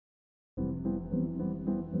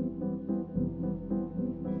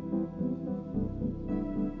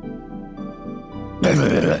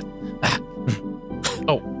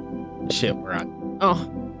Oh, shit, we're on. Oh,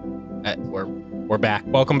 We're back.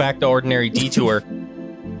 Welcome back to Ordinary Detour.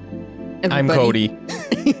 I'm everybody.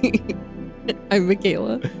 Cody. I'm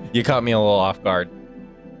Michaela. You caught me a little off guard.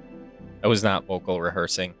 I was not vocal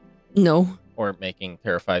rehearsing No, or making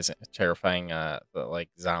terrifying like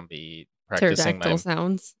zombie practicing pterodactyl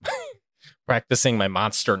sounds. practicing my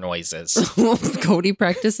monster noises. Cody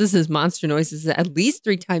practices his monster noises at least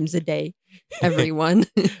 3 times a day. Everyone.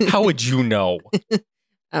 How would you know?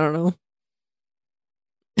 I don't know.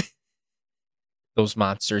 Those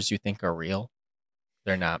monsters you think are real?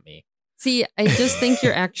 They're not me. See, I just think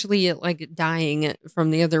you're actually like dying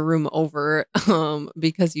from the other room over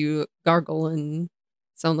because you gargle and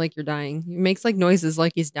sound like you're dying. He makes like noises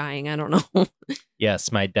like he's dying. I don't know.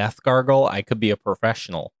 Yes, my death gargle. I could be a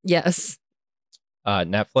professional. Yes,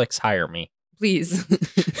 Netflix, hire me. please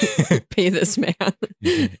pay this man.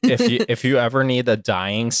 If you ever need a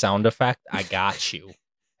dying sound effect, I got you.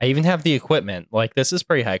 I even have the equipment. Like, this is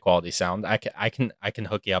pretty high quality sound. I can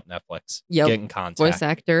hook you up, Netflix. Yep. Get in contact. Voice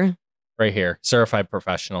actor. Right here. Certified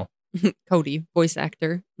professional. Cody, voice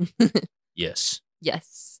actor. Yes.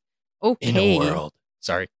 Yes. Okay. In a world.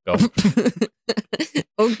 Sorry. Go.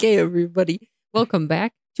 Okay, everybody. Welcome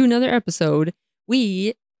back to another episode.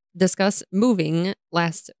 We discussed moving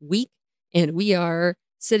last week, and we are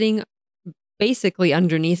sitting basically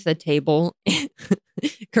underneath the table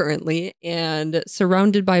currently and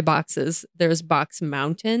surrounded by boxes. There's Box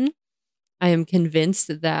Mountain. I am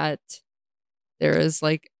convinced that there is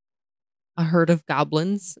like a herd of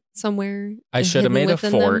goblins somewhere. I should have made a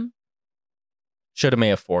fort. Them. Should have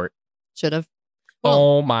made a fort. Should have.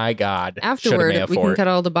 Oh my God. Afterward, we can cut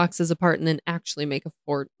all the boxes apart and then actually make a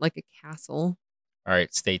fort, like a castle. All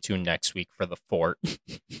right, stay tuned next week for the fort.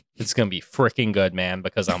 It's going to be freaking good, man,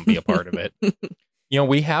 because I'm going to be a part of it. You know,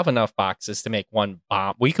 we have enough boxes to make one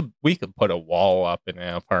bomb. We could put a wall up in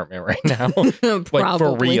an apartment right now. Like,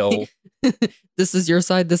 for real. This is your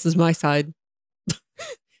side, this is my side.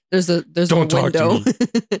 There's Don't a window. talk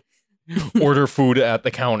to me. Order food at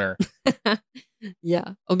the counter.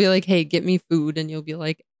 Yeah. I'll be like, hey, get me food. And you'll be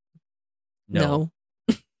like, No.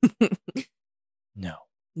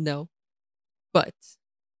 No. But.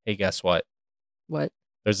 Hey, guess what? What?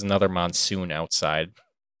 There's another monsoon outside.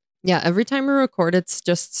 Yeah. Every time we record, it's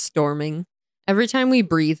just storming. Every time we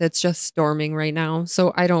breathe, it's just storming right now.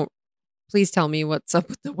 So please tell me what's up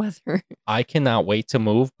with the weather. I cannot wait to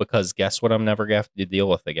move because guess what I'm never going to have to deal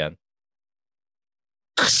with again?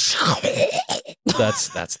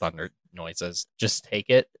 That's thunder noises. Just take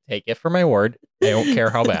it for my word. I don't care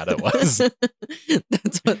how bad it was.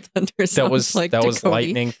 That's what thunder sounds like. That was Cody.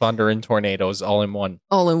 lightning, thunder, and tornadoes all in one.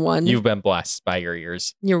 All in one. You've been blessed by your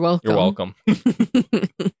ears. You're welcome. You're welcome.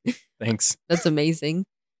 Thanks. That's amazing.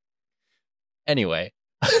 Anyway,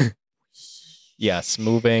 yes,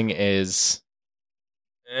 moving is.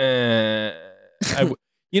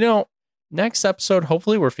 Next episode,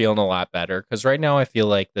 hopefully we're feeling a lot better because right now I feel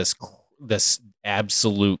like this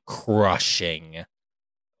absolute crushing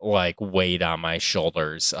like weight on my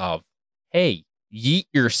shoulders of, hey, yeet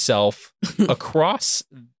yourself across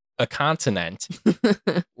a continent.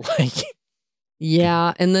 Like,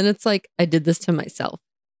 yeah, and then it's like I did this to myself.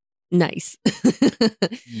 Nice.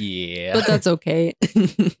 Yeah, but that's okay.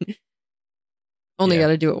 Only got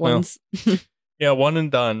to do it once. Yeah, one and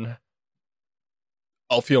done.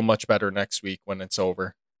 I'll feel much better next week when it's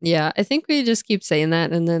over. Yeah, I think we just keep saying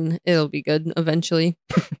that and then it'll be good eventually.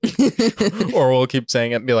 Or we'll keep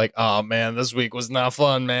saying it and be like, oh man, this week was not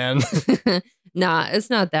fun, man. Nah, it's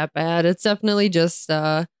not that bad. It's definitely just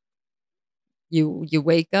you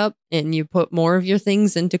wake up and you put more of your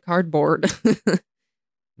things into cardboard.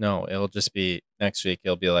 No, it'll just be next week.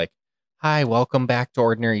 It'll be like, hi, welcome back to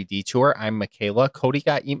Ordinary Detour. I'm Michaela. Cody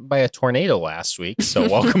got eaten by a tornado last week, so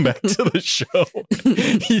welcome back to the show.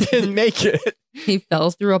 He didn't make it. He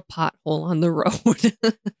fell through a pothole on the road.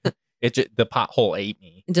 The pothole ate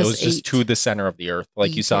me. It was just ate. to the center of the earth.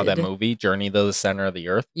 Like you saw that Yeeted. movie, Journey to the Center of the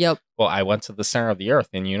Earth. Yep. Well, I went to the center of the earth,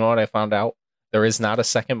 and you know what I found out? There is not a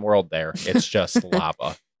second world there. It's just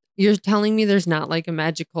lava. You're telling me there's not like a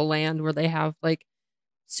magical land where they have like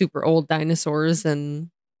super old dinosaurs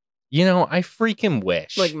and You know, I freaking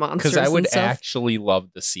wish. like monsters because I would and stuff? actually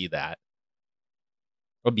love to see that.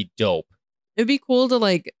 It would be dope. It'd be cool to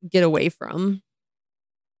like get away from,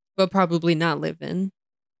 but probably not live in.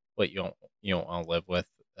 But you don't want to live with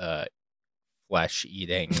flesh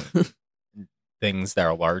eating things that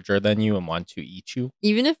are larger than you and want to eat you.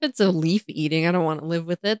 Even if it's a leaf eating, I don't want to live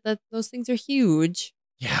with it. Those things are huge.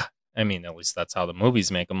 Yeah. I mean, at least that's how the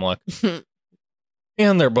movies make them look.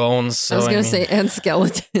 And their bones. So, I was going to mean, say, and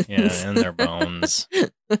skeletons. Yeah, and their bones.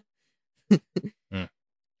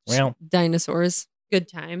 Well, dinosaurs. Good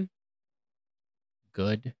time.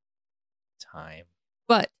 good time.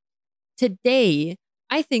 But today,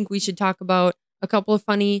 I think we should talk about a couple of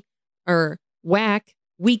funny or whack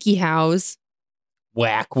WikiHows.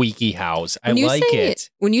 Whack WikiHows. I When you like say- it.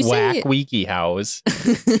 when you Whack say-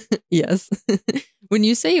 WikiHows. Yes. When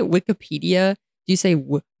you say Wikipedia, do you say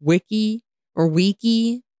wiki or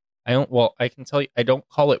wiki? I can tell you, I don't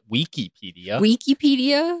call it Wikipedia.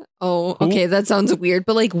 Wikipedia? Oh, Who- okay. That sounds weird.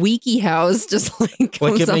 But like WikiHows just like Like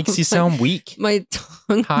comes it off makes you of sound weak. my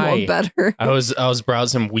tongue Hi. more better. I was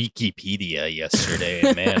browsing Wikipedia yesterday,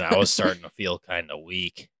 and man, I was starting to feel kind of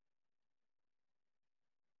weak.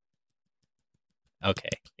 Okay,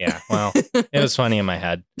 yeah, well, it was funny in my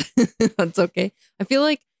head. That's okay. I feel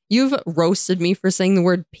like you've roasted me for saying the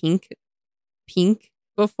word pink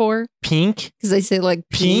before Pink, because I say like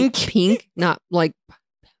Pink? pink, not like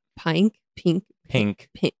pink, pink, pink,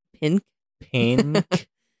 pink, pink,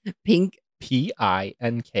 Pink,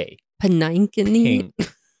 paninkany. pink.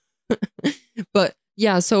 But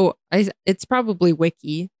yeah, so it's probably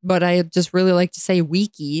wiki, but I just really like to say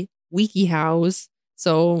WikiHows.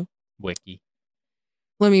 So Wiki.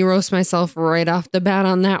 let me roast myself right off the bat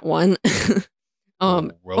on that one.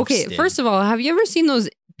 Okay, Roasted. first of all, have you ever seen those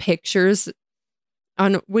pictures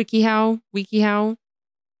on WikiHow?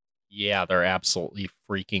 Yeah, they're absolutely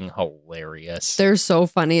freaking hilarious. They're so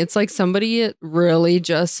funny. It's like somebody really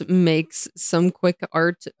just makes some quick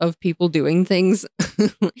art of people doing things.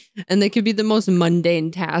 And they could be the most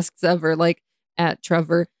mundane tasks ever. Like at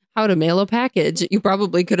Trevor, how to mail a package. You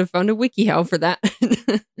probably could have found a WikiHow for that.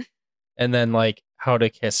 And then like how to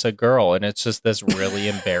kiss a girl, and it's just this really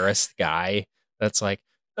embarrassed guy that's like,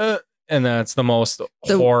 and that's the most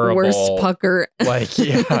The horrible worst pucker. Like,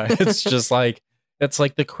 yeah, it's just like it's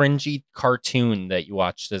like the cringy cartoon that you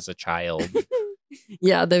watched as a child.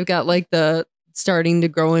 Yeah, they've got like the starting to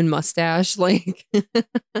grow in mustache. Like I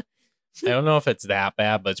don't know if it's that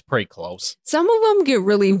bad, but it's pretty close. some of them get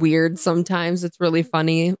really weird sometimes. It's really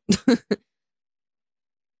funny.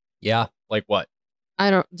 Yeah, like what?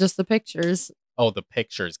 Just the pictures, Oh, the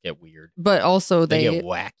pictures get weird. but also They they get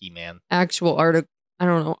wacky, man. actual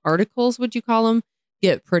articles, would you call them,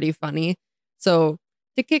 get pretty funny. So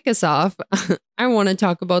to kick us off, I want to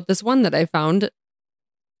talk about this one that I found.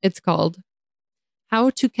 It's called How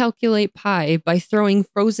to Calculate Pi by Throwing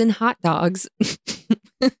Frozen Hot Dogs.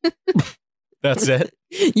 That's it.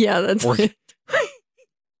 Yeah, that's We're-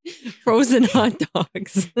 it. Frozen hot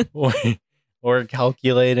dogs. Or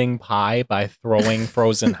calculating pi by throwing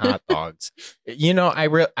frozen hot dogs. You know,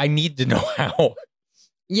 I need to know how.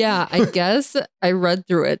 Yeah, I guess I read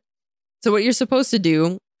through it. So what you're supposed to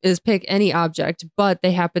do is pick any object, but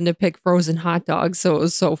they happen to pick frozen hot dogs, so it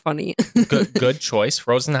was so funny. Good choice.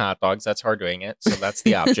 Frozen hot dogs. That's hard doing it. So that's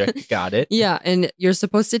the object. Got it. Yeah, and you're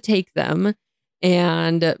supposed to take them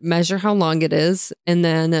and measure how long it is and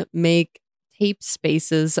then make tape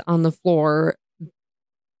spaces on the floor,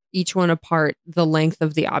 each one apart the length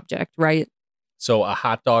of the object, right? So a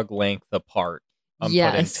hot dog length apart. I'm putting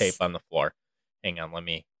Yes. tape on the floor. Hang on, let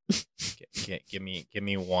me give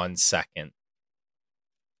me 1 second.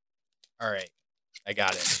 All right, I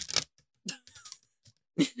got it.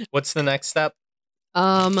 What's the next step?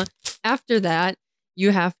 After that,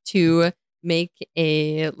 you have to make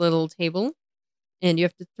a little table and you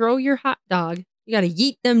have to throw your hot dog. You got to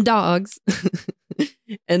yeet them dogs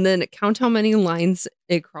and then count how many lines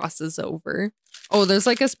it crosses over. Oh, there's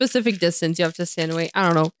like a specific distance you have to stand away. I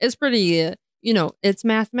don't know. It's pretty, it's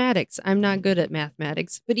mathematics. I'm not good at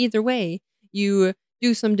mathematics, but either way, you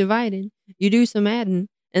do some dividing, you do some adding,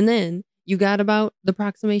 and then you got about the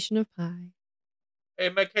approximation of pi. Hey,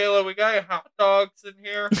 Michaela, we got hot dogs in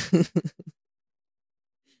here.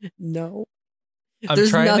 No. I'm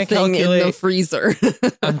There's trying to nothing in the calculate. freezer.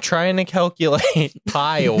 I'm trying to calculate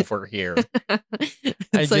pi over here.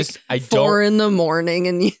 It's I 4 a.m,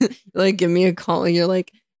 and you like give me a call and you're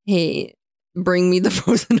like, hey, bring me the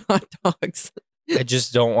frozen hot dogs. I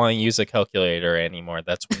just don't want to use a calculator anymore.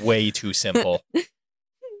 That's way too simple.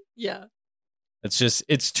 Yeah.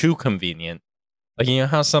 It's too convenient. Like, you know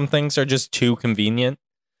how some things are just too convenient?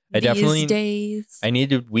 These days. I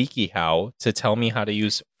needed WikiHow to tell me how to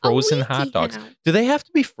use frozen hot dogs. WikiHow. Do they have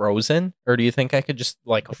to be frozen? Or do you think I could just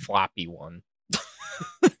like a floppy one?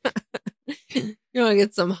 You want to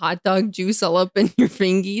get some hot dog juice all up in your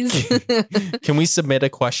fingies? Can we submit a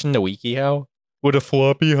question to WikiHow? Would a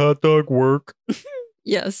floppy hot dog work?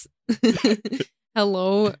 Yes.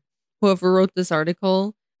 Hello, whoever wrote this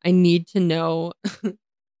article. I need to know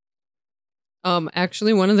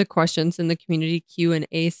Actually, one of the questions in the community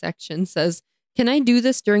Q&A section says, "Can I do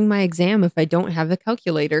this during my exam if I don't have a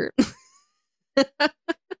calculator?"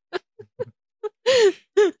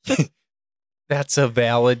 That's a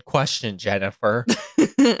valid question, Jennifer.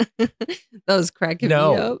 That was cracking me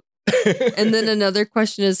No. up. And then another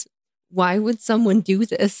question is, why would someone do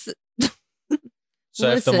this? So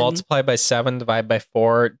I have to Listen. multiply by 7, divide by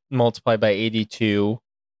 4, multiply by 82.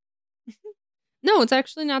 No, it's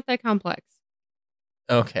actually not that complex.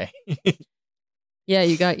 Okay. Yeah,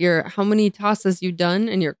 you got your how many tosses you done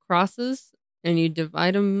and your crosses, and you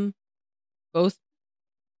divide them both.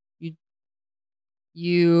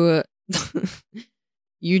 You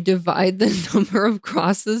you divide the number of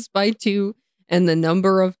crosses by 2 and the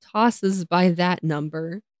number of tosses by that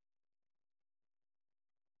number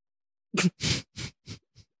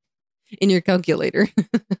in your calculator.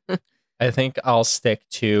 I think I'll stick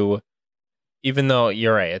to, even though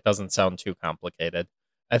you're right, it doesn't sound too complicated.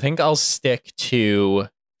 I think I'll stick to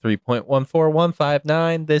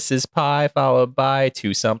 3.14159. This is pi followed by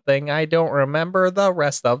 2 something. I don't remember the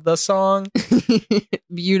rest of the song.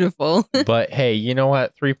 Beautiful. But hey, you know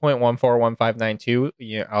what? 3.141592.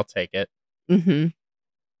 Yeah, I'll take it. Mm-hmm.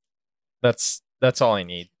 That's all I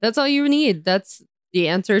need. That's all you need. That's the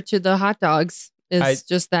answer to the hot dogs. Is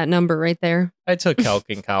just that number right there. I took calc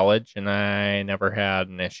in college, and I never had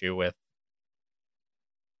an issue with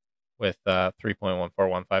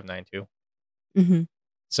 3.141592. Mm-hmm.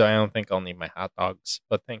 So I don't think I'll need my hot dogs.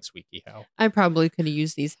 But thanks, WikiHow. I probably could have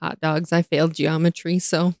used these hot dogs. I failed geometry,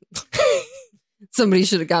 so somebody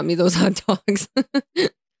should have got me those hot dogs.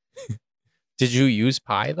 Did you use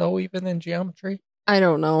pi though, even in geometry? I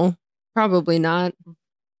don't know. Probably not.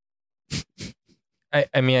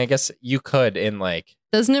 I mean, I guess you could in like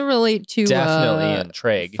Doesn't it relate to definitely in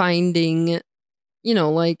trig finding,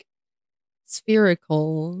 like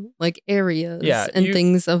spherical like areas and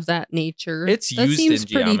things of that nature? It's that used seems in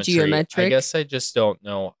pretty geometry. geometric. I guess I just don't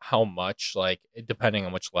know how much, like depending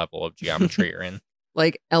on which level of geometry you're in.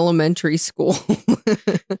 Like elementary school.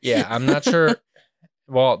 Yeah, I'm not sure.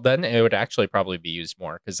 Well, then it would actually probably be used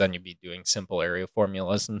more because then you'd be doing simple area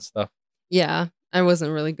formulas and stuff. Yeah, I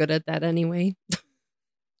wasn't really good at that anyway.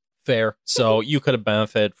 Fair. So you could have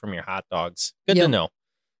benefited from your hot dogs. Good to know.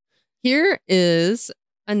 Here is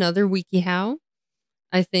another WikiHow.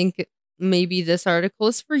 I think maybe this article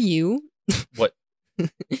is for you. What?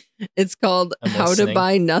 It's called How to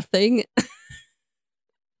Buy Nothing.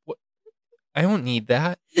 What? I don't need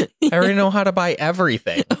that. I already know how to buy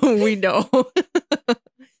everything. We know.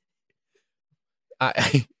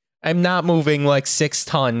 I'm not moving like 6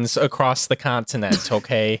 tons across the continent,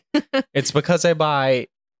 okay? It's because I buy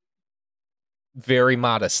very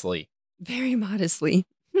modestly. Very modestly.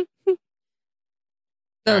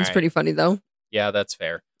 That one's pretty funny, though. Yeah, that's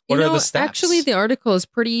fair. What are the steps? Actually, the article is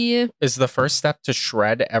pretty... Is the first step to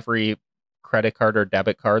shred every credit card or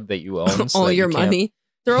debit card that you own? All your money.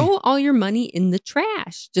 Throw all your money in the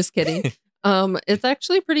trash. Just kidding. It's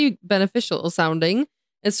actually pretty beneficial sounding.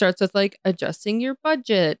 It starts with like adjusting your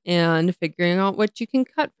budget and figuring out what you can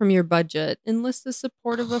cut from your budget. Enlist the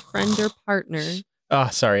support of a friend or partner. Oh,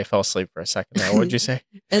 sorry, I fell asleep for a second there. What'd you say?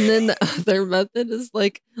 And then the other method is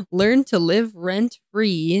like learn to live rent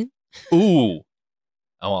free. Ooh,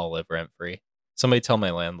 I want to live rent free. Somebody tell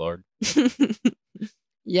my landlord.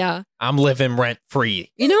 Yeah. I'm living rent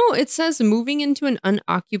free. It says moving into an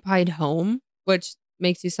unoccupied home, which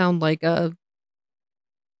makes you sound like you're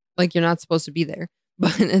not supposed to be there.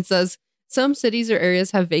 But it says some cities or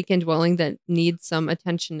areas have vacant dwelling that need some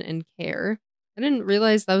attention and care. I didn't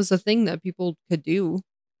realize that was a thing that people could do.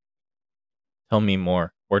 Tell me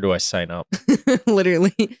more. Where do I sign up?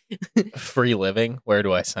 Literally. Free living? Where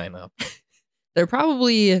do I sign up? They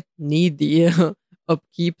probably need the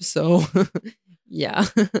upkeep, so yeah.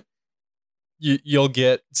 You'll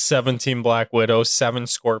get 17 Black Widows, 7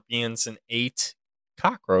 Scorpions, and 8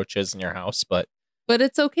 cockroaches in your house, but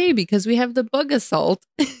it's okay because we have the bug assault.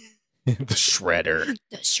 The shredder.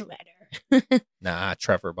 The shredder. Nah,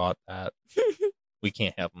 Trevor bought that. We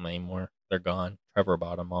can't have them anymore. They're gone. Trevor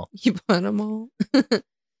bought them all. You bought them all.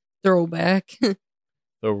 Throwback.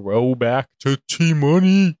 Throwback to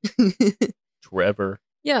T-Money. Trevor.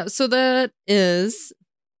 Yeah, so that is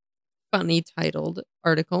funny titled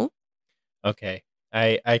article. Okay.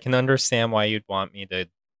 I can understand why you'd want me to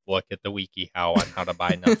look at the WikiHow on how to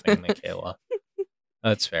buy nothing, Michaela.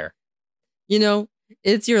 That's fair.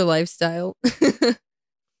 It's your lifestyle.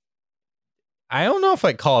 I don't know if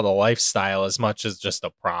I'd call it a lifestyle as much as just a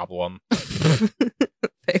problem.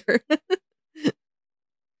 Fair.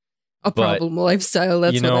 A problem lifestyle.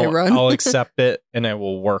 That's you know, what I run. I'll accept it and I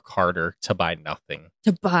will work harder to buy nothing.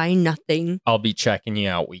 To buy nothing. I'll be checking you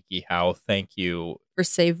out, WikiHow. Thank you, For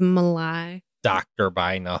saving my life. Dr.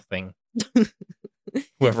 Buy Nothing.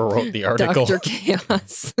 Whoever wrote the article. Dr.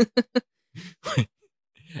 Chaos.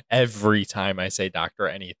 Every time I say Dr.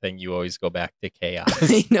 Anything, you always go back to chaos.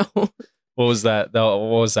 I know. What was that? What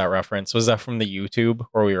was that reference? Was that from the YouTube?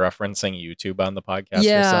 Or were we referencing YouTube on the podcast? Or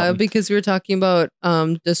Yeah, something? because we were talking about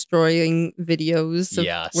destroying videos of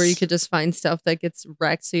Yes. where you could just find stuff that gets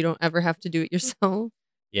wrecked so you don't ever have to do it yourself.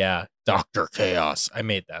 Yeah, Dr. Chaos. I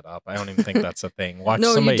made that up. I don't even think that's a thing. Watch No,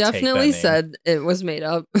 you somebody take that definitely name. said it was made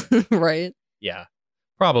up, right? Yeah,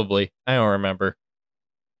 probably. I don't remember.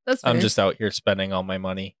 That's fair. I'm just out here spending all my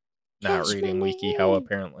money, not Cash reading money. WikiHow,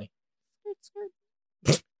 apparently.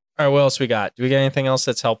 All right, what else we got? Do we got anything else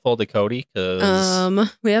that's helpful to Cody? Because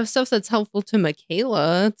We have stuff that's helpful to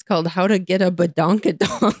Michaela. It's called How to Get a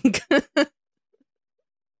Badonkadonk.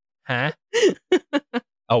 huh?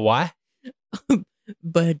 A what?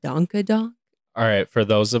 Badonkadonk? All right, for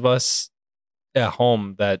those of us at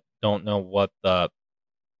home that don't know what the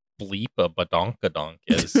bleep a badonkadonk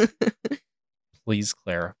is, please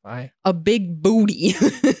clarify. A big booty.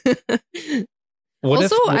 What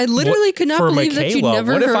Also, if, I literally could not for believe that you'd Michaela,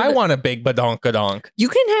 never what if heard I it. want a big badonkadonk? You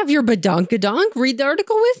can have your badonkadonk. Read the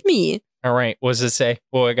article with me. All right, what does it say?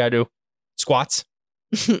 What do I gotta do? Squats?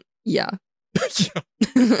 Yeah.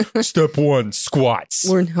 Step 1, squats.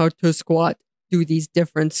 Learn how to squat. Do these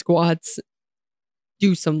different squats.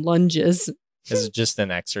 Do some lunges. Is it just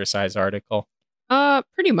an exercise article?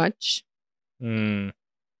 Pretty much. All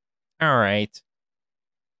right.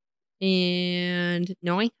 And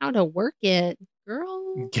knowing how to work it,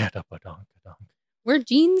 girl. Get a badonkadonk. Wear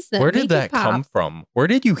jeans that Where did make that it pop. come from? Where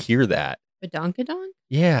did you hear that? Badonkadonk?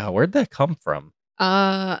 Yeah, where'd that come from?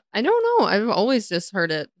 I don't know. I've always just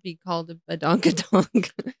heard it be called a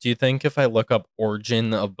badonkadonk. Do you think if I look up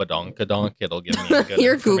origin of badonkadonk, it'll give me a good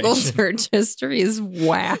Your Google information? search history is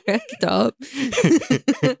whacked up. My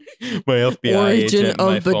FBI Origin agent in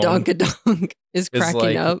my of phone badonkadonk is is cracking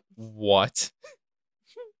like, up. What?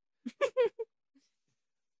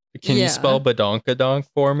 Can Yeah. you spell badonkadonk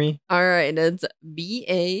for me? All right, it's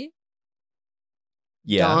B-A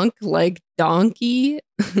Yeah. donk like donkey.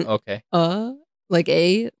 Okay. Like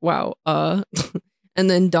a wow. And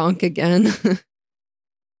then donk again.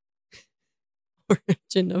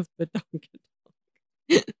 Origin of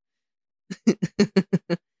badonkadonk.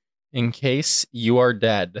 In case you are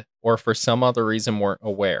dead or for some other reason weren't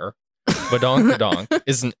aware, badonkadonk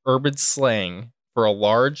is an urban slang for a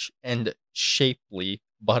large and shapely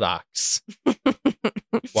buttocks.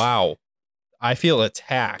 Wow. I feel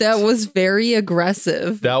attacked. That was very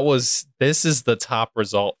aggressive. This is the top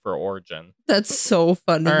result for origin. That's so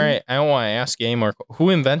funny. All right, I don't want to ask you anymore.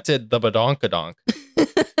 Who invented the badonkadonk?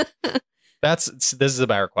 This is a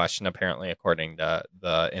better question, apparently, according to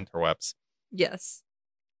the interwebs. Yes.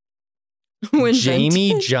 Who invented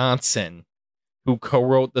Jamie it? Johnson, who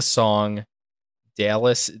co-wrote the song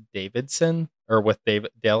Dallas Davidson, or with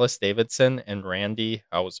Dallas Davidson and Randy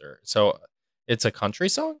Houser. So it's a country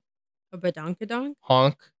song? A badonkadonk?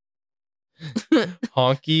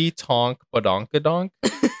 Honky Tonk Badonkadonk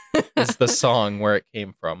is the song where it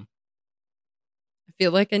came from. I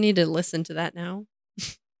feel like I need to listen to that now.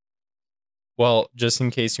 Well, just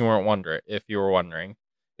in case you weren't wondering, if you were wondering,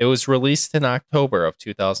 it was released in October of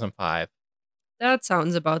 2005. That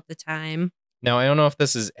sounds about the time. Now, I don't know if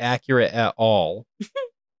this is accurate at all,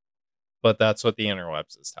 but that's what the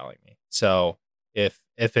interwebs is telling me. So if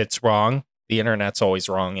it's wrong, the internet's always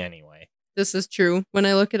wrong anyway. This is true. When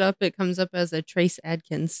I look it up, it comes up as a Trace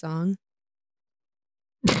Adkins song.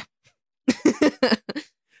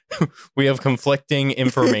 We have conflicting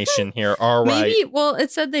information here. All right. Maybe, well,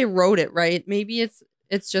 it said they wrote it, right? Maybe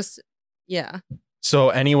it's just, yeah. So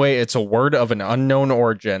anyway, it's a word of an unknown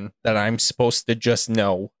origin that I'm supposed to just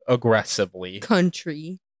know aggressively.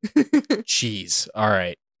 Country. Jeez. All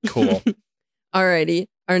right. Cool. Alrighty.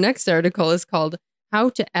 Our next article is called How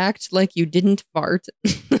to Act Like You Didn't Fart.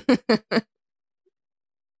 I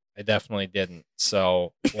definitely didn't.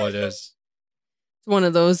 So what is... It's one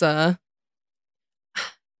of those,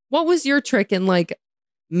 what was your trick in like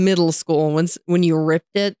middle school when you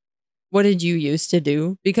ripped it? What did you used to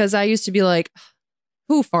do? Because I used to be like,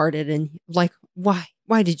 who farted? And like, why?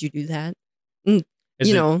 Why did you do that? And,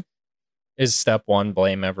 Is step 1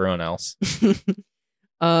 blame everyone else?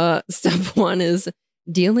 Step 1 is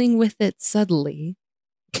dealing with it subtly.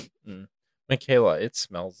 Michaela, it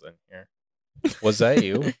smells in here. Was that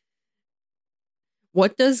you?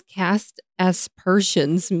 What does cast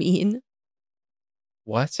aspersions mean?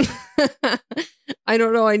 What? I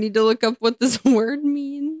don't know. I need to look up what this word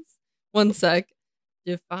means. One sec.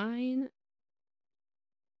 Define.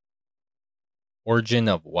 Origin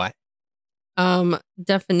of what?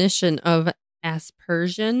 Definition of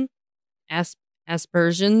aspersion.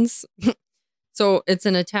 Aspersions. So it's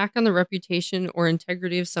an attack on the reputation or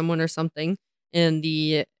integrity of someone or something. And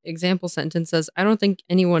the example sentence says, I don't think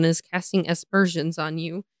anyone is casting aspersions on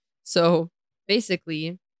you. So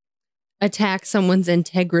basically, attack someone's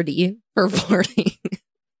integrity for flirting.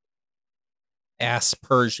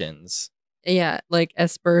 Aspersions. Yeah, like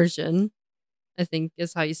aspersion, I think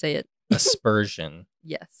is how you say it. Aspersion.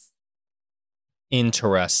 Yes.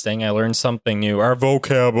 Interesting. I learned something new. Our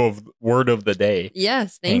vocab of word of the day.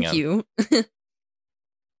 Yes, Hang thank on. you.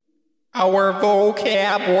 Our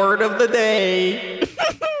vocab word of the day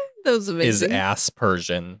That was is amazing.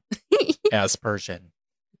 aspersion. Aspersion.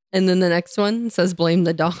 And then the next one says blame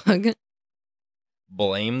the dog.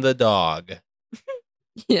 Blame the dog.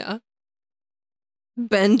 Yeah.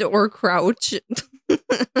 Bend or crouch.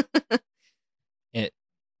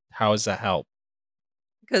 How does that help?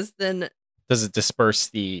 Because then, Does it disperse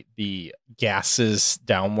the gases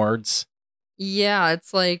downwards? yeah,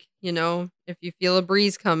 it's like, if you feel a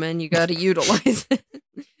breeze coming, you got to utilize it.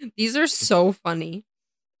 These are so funny.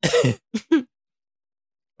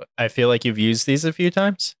 I feel like you've used these a few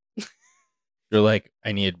times. You're like,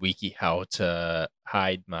 I need WikiHow to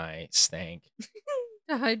hide my stank.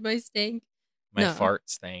 To hide my stank. My No. fart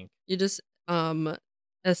stank. You just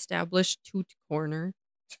establish toot corner.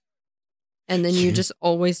 And then you just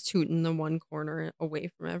always toot in the one corner away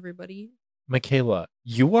from everybody. Michaela,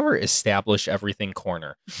 you are establish everything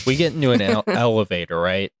corner. We get into an elevator,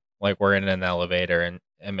 right? Like we're in an elevator and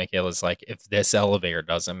Michaela's like, if this elevator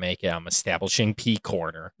doesn't make it, I'm establishing P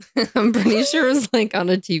corner. I'm pretty sure it was like on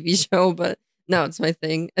a TV show, but no, it's my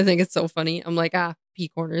thing. I think it's so funny. I'm like, P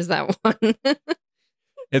corner is that one.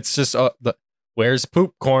 It's just where's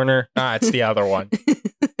poop corner? It's the other one.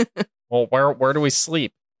 Well, where do we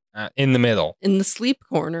sleep? In the middle. In the sleep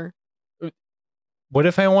corner. What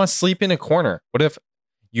if I want to sleep in a corner? What if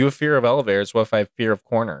you have fear of elevators? What if I have fear of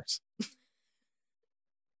corners?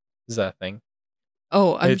 Is that a thing?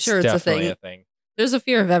 Oh, I'm sure it's definitely a thing. There's a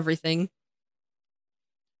fear of everything.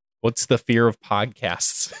 What's the fear of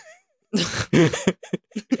podcasts? I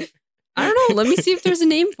don't know. Let me see if there's a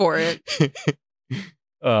name for it.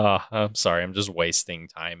 I'm sorry. I'm just wasting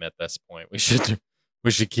time at this point. We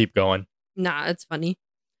should keep going. Nah, it's funny.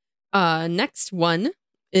 Next one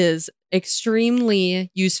is extremely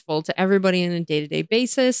useful to everybody on a day-to-day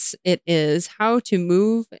basis. It is how to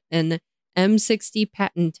move an M60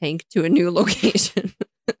 Patton tank to a new location.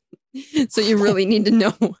 So you really need to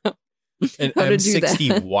know An how to do M60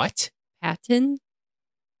 that. what? Patton?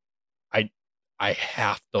 I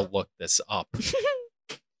have to look this up.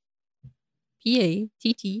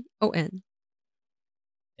 Patton.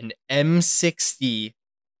 An M60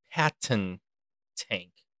 Patton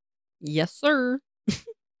tank. Yes, sir.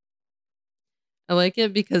 I like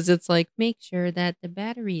it because it's like, make sure that the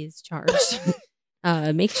battery is charged.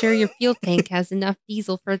 Make sure your fuel tank has enough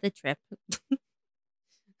diesel for the trip.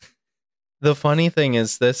 The funny thing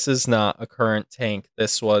is, this is not a current tank.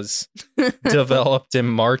 This was developed in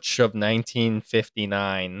March of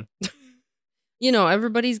 1959.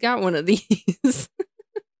 Everybody's got one of these.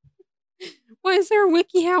 Why is there a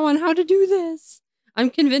WikiHow on how to do this? I'm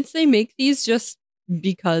convinced they make these just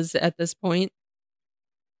because at this point.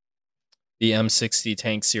 The M60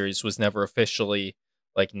 tank series was never officially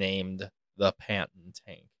named the Patton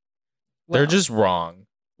tank. They're Well, just wrong.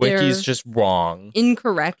 they're Wiki's just wrong.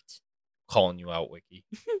 incorrect. Calling you out, Wiki.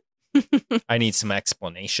 I need some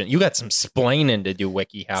explanation. You got some splaining to do,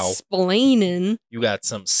 WikiHow. Splaining. You got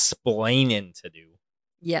some splaining to do.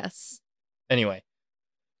 Yes. Anyway,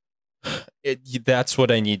 that's what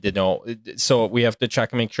I need to know. So we have to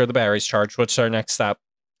check and make sure the battery's charged. What's our next step?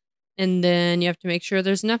 And then you have to make sure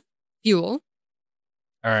there's enough fuel.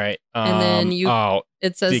 All right. And then the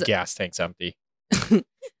it says gas tank's empty.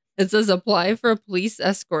 it says apply for a police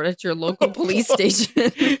escort at your local police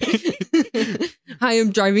station. Hi,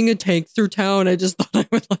 I'm driving a tank through town. I just thought I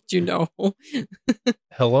would let you know.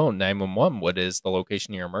 Hello, 911. What is the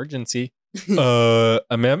location of your emergency?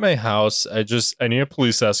 I'm at my house. I need a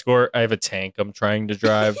police escort. I have a tank I'm trying to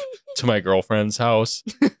drive to my girlfriend's house.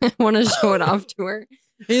 I want to show it off to her.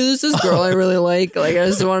 Hey, there's this girl I really like. I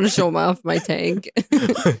just want to show off my tank.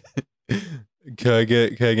 Can I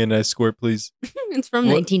get an escort, please? It's from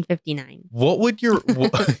 1959. What would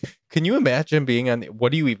can you imagine being on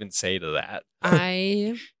what do you even say to that?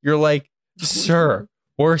 You're like, sir,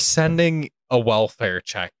 we're sending a welfare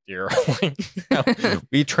check, dear.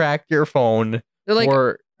 We tracked your phone. They're like,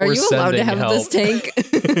 We're are you allowed to sending have help. this tank?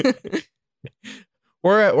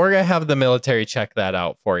 We're gonna have the military check that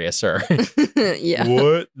out for you, sir. Yeah.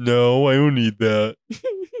 What? No, I don't need that.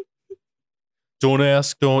 Don't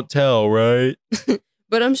ask, don't tell, right?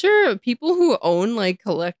 But I'm sure people who own like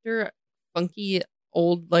collector funky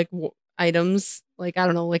old like items, like I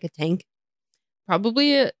don't know, like a tank,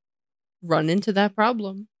 probably run into that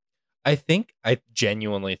problem. I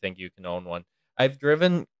genuinely think you can own one. I've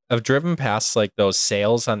driven past like those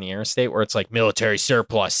sales on the interstate where it's like military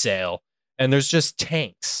surplus sale and there's just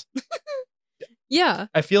tanks. Yeah.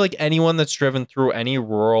 I feel like anyone that's driven through any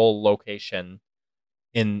rural location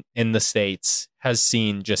in the States has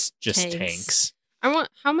seen just tanks.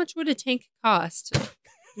 How much would a tank cost?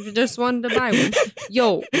 If you just wanted to buy one.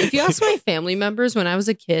 Yo, if you ask my family members, when I was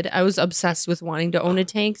a kid, I was obsessed with wanting to own a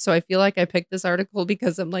tank. So I feel like I picked this article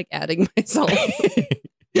because I'm like adding myself.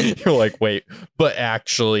 You're like, wait, but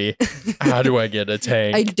actually, how do I get a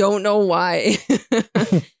tank? I don't know why.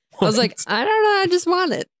 I was like, I don't know. I just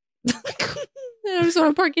want it. I just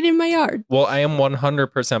want to park it in my yard. Well, I am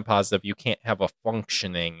 100% positive you can't have a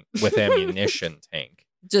functioning with ammunition tank.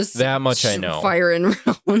 Just that much I know. Firing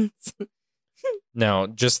rounds. No,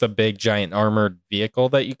 just a big giant armored vehicle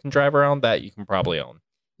that you can drive around that you can probably own.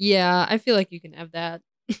 Yeah, I feel like you can have that.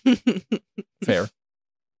 Fair.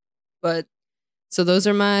 But so those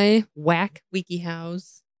are my whack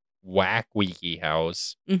WikiHows. Whack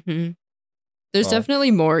WikiHows. Mm-hmm. There's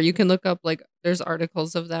definitely more. You can look up like there's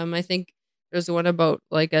articles of them. I think there's one about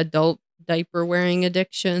like adult diaper wearing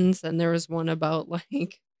addictions, and there was one about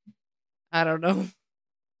like I don't know.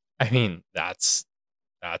 I mean, that's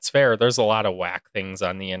fair. There's a lot of whack things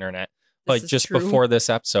on the internet. Like just before this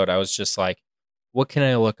episode, I was just like, what can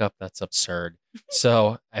I look up that's absurd?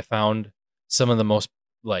 So I found some of the most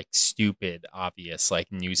like stupid, obvious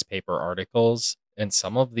like newspaper articles. And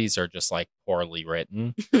some of these are just like poorly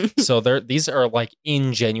written. So these are like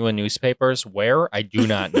in genuine newspapers where I do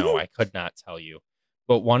not know. I could not tell you.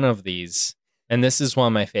 But one of these, and this is one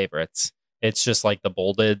of my favorites. It's just like the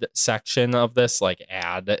bolded section of this like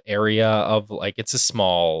ad area of like it's a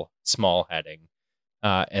small heading.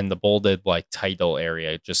 And the bolded like title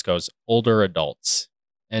area just goes older adults.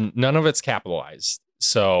 And none of it's capitalized.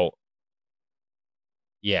 So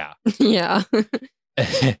yeah. Yeah.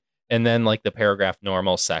 And then like the paragraph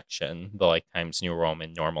normal section, the like Times New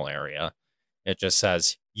Roman normal area, it just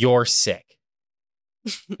says, you're sick.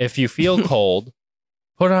 If you feel cold,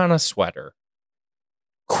 put on a sweater.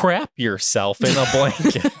 Crap yourself in a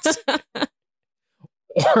blanket.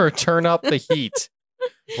 Or turn up the heat.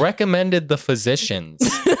 Recommended the physicians.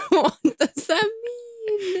 What does that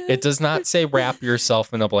mean? It does not say wrap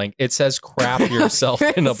yourself in a blanket. It says crap yourself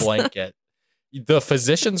in a blanket. The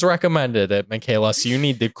physicians recommended it, Michaela, so you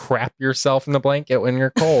need to crap yourself in the blanket when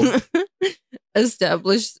you're cold.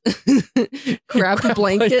 Established crap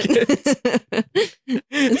blanket.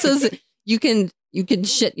 It says you can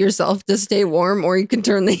shit yourself to stay warm, or you can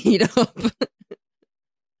turn the heat up.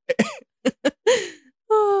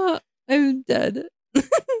 Oh, I'm dead.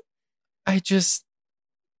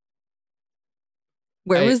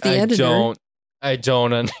 Where was the editor? I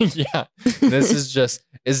don't. Yeah.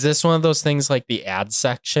 Is this one of those things like the ad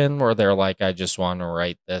section where they're like, I just want to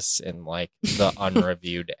write this in like the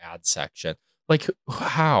unreviewed ad section? Like,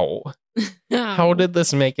 how? How did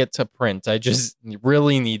this make it to print? I just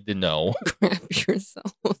really need to know. Crap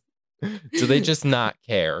yourself. Do they just not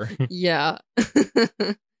care? Yeah.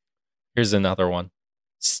 Here's another one.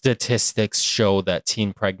 Statistics show that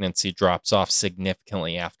teen pregnancy drops off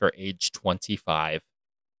significantly after age 25.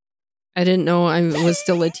 I didn't know I was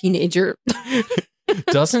still a teenager.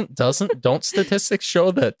 Don't statistics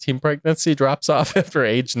show that teen pregnancy drops off after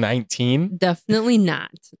age 19? Definitely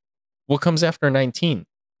not. What comes after 19?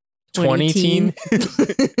 20 teen?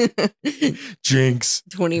 Jinx.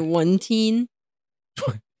 21 teen?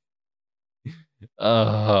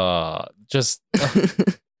 Just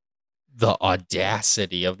the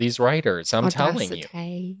audacity of these writers. I'm telling you.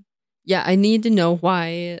 Yeah, I need to know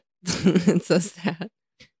why it says that.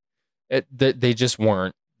 They just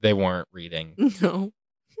weren't. They weren't reading. No.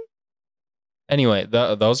 Anyway,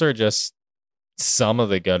 those are just some of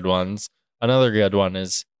the good ones. Another good one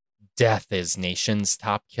is death is nation's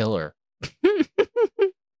top killer.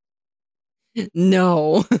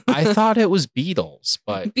 No. I thought it was beetles,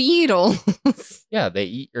 but beetles. Yeah, they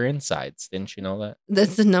eat your insides. Didn't you know that?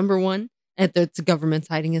 That's the number one. The government's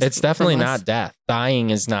hiding it. It's definitely not death. Dying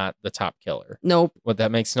is not the top killer. Nope. Well,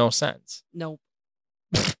 that makes no sense. Nope.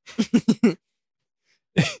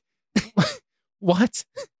 What?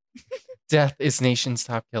 Death is nation's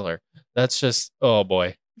top killer. That's just, oh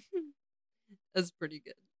boy. That's pretty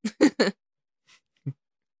good.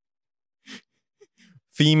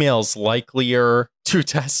 females likelier to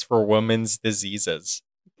test for women's diseases.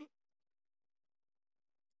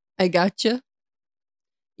 I gotcha.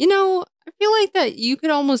 You know, I feel like that you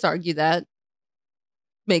could almost argue that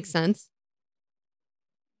makes sense.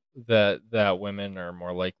 That women are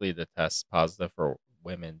more likely to test positive for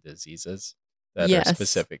women diseases that Yes. are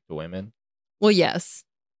specific to women. Well, yes.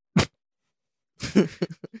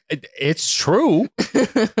 It's true.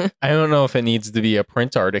 I don't know if it needs to be a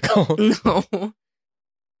print article. No.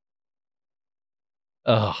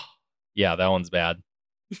 Oh, yeah, that one's bad.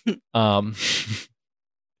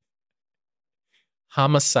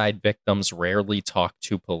 Homicide victims rarely talk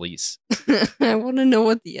to police. I want to know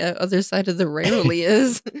what the other side of the rarely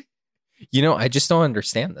is. You know, I just don't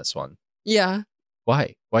understand this one. Yeah.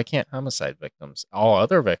 Why? Why can't homicide victims? All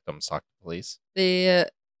other victims talk to police.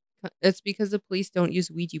 It's because the police don't use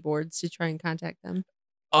Ouija boards to try and contact them.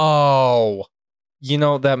 Oh, you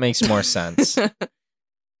know, that makes more sense.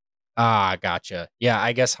 Gotcha. Yeah,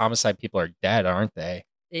 I guess homicide people are dead, aren't they?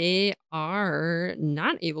 They are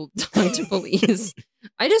not able to talk to police.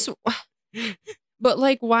 But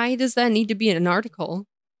like, why does that need to be in an article?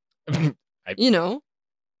 You know,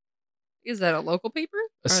 is that a local paper?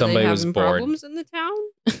 Are Somebody they was having bored. problems in the town?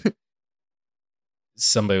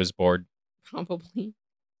 Somebody was bored. Probably.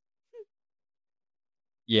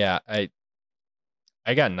 Yeah, I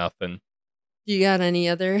got nothing. Do you got any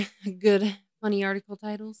other good, funny article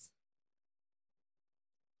titles?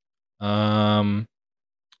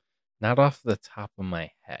 Not off the top of my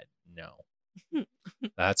head. No.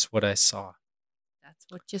 That's what I saw. That's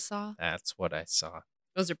what you saw? That's what I saw.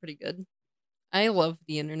 Those are pretty good. I love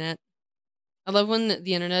the internet. I love when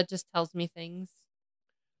the internet just tells me things.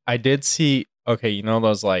 I did see, okay, you know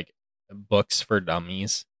those like books for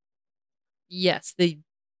dummies? Yes, the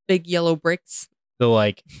big yellow bricks. The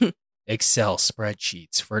like Excel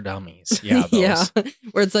spreadsheets for dummies. Yeah, those. Yeah,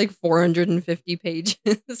 where it's like 450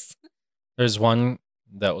 pages. There's one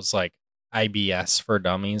that was like IBS for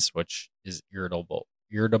dummies, which is irritable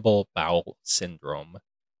bowel syndrome.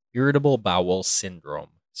 Irritable bowel syndrome.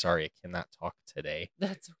 Sorry, I cannot talk today.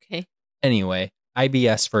 That's okay. Anyway,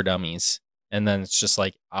 IBS for dummies. And then it's just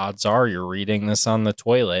like, odds are you're reading this on the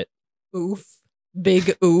toilet. Oof.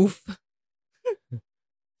 Big oof.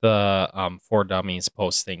 The For Dummies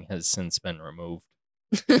posting has since been removed.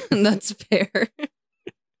 That's fair.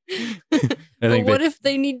 But what if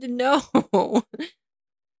they need to know?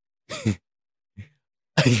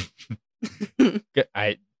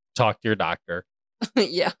 I talk to your doctor.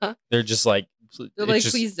 Yeah. They're just like,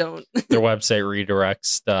 please don't. Their website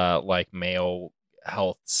redirects to like Mayo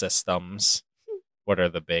Health Systems. What are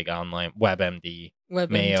the big online? WebMD,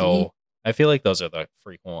 Mayo. I feel like those are the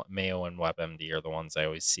frequent. Mayo and WebMD are the ones I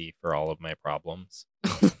always see for all of my problems.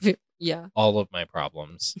 Yeah. All of my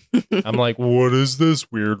problems. I'm like, what is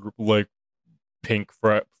this weird like pink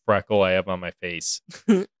freckle I have on my face?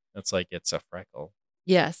 It's like, it's a freckle.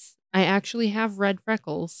 Yes. I actually have red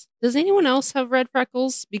freckles. Does anyone else have red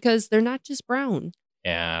freckles? Because they're not just brown.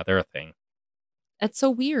 Yeah, they're a thing. That's so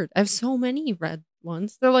weird. I have so many red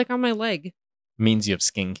ones. They're like on my leg. It means you have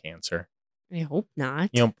skin cancer. I hope not.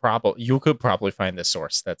 You could probably find a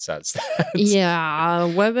source that says that. Yeah,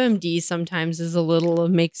 WebMD sometimes is a little,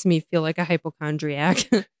 makes me feel like a hypochondriac.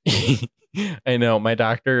 I know. My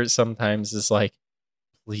doctor sometimes is like,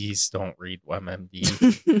 please don't read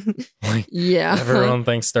WebMD. Like, yeah. Everyone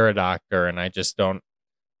thinks they're a doctor, and I just don't.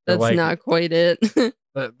 That's like, not quite it.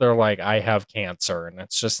 They're like, I have cancer, and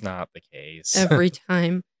it's just not the case. Every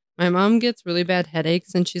time. My mom gets really bad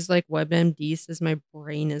headaches, and she's like, WebMD says my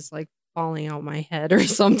brain is like falling out my head or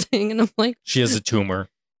something. And I'm like, she has a tumor.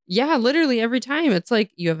 Yeah, literally every time. It's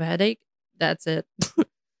like, you have a headache. That's it.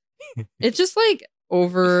 It just like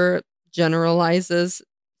over generalizes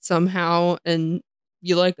somehow. And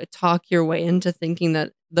you like talk your way into thinking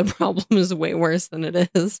that the problem is way worse than it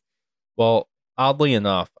is. Well, oddly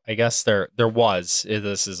enough, I guess there was,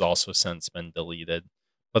 this has also since been deleted,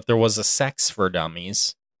 but there was a Sex for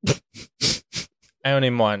Dummies. I don't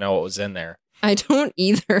even want to know what was in there. I don't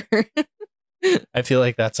either. I feel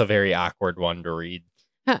like that's a very awkward one to read.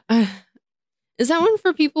 Is that one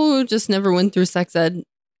for people who just never went through sex ed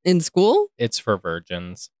in school? It's for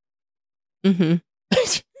virgins. Mm-hmm.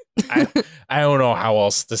 I don't know how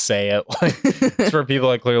else to say it. Like, it's for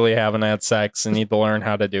people that clearly haven't had sex and need to learn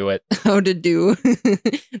how to do it. How to do.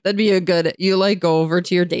 That'd be a good, you like go over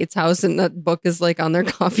to your date's house and that book is like on their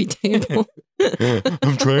coffee table.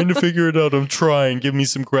 I'm trying to figure it out. I'm trying. Give me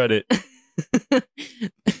some credit.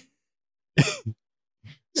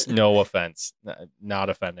 No offense. Not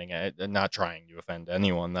offending. Not trying to offend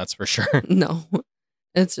anyone. That's for sure. No,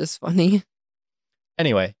 it's just funny.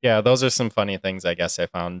 Anyway, yeah, those are some funny things I guess I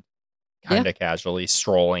found kind of casually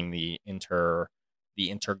strolling the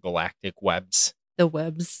intergalactic webs, The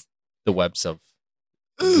webs. the webs of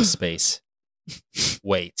the space.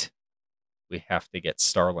 Wait, we have to get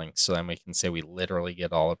Starlink so then we can say we literally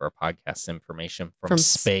get all of our podcast information from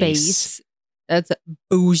space. That's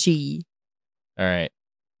bougie. All right,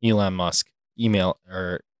 Elon Musk, email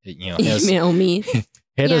or Email me.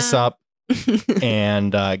 hit us up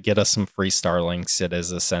and get us some free Starlinks. It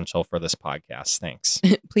is essential for this podcast. Thanks.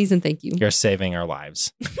 Please and thank you. You're saving our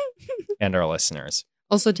lives and our listeners.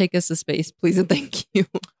 Also take us to space, please and thank you.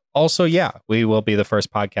 Also, yeah, we will be the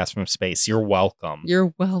first podcast from space. You're welcome.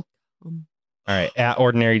 You're welcome. All right. At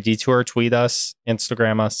Ordinary Detour, tweet us,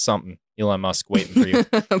 Instagram us, something. Elon Musk waiting for you.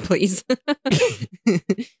 Please. All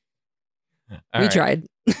we right. tried.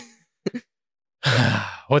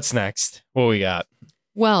 What's next? What we got?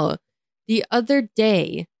 Well, the other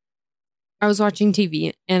day I was watching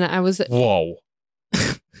TV and I was Whoa.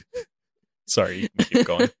 Sorry, you can keep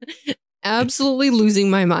going. absolutely losing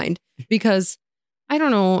my mind because I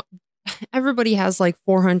don't know. Everybody has like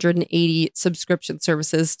 480 subscription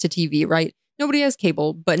services to TV, right? Nobody has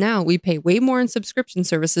cable, but now we pay way more in subscription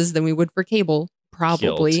services than we would for cable,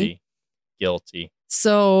 probably. Guilty.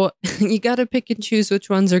 So you got to pick and choose which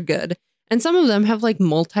ones are good. And some of them have like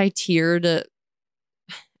multi-tiered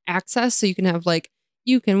access. So you can have like,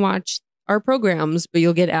 you can watch our programs, but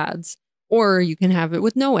you'll get ads, or you can have it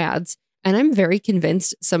with no ads. And I'm very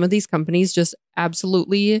convinced some of these companies just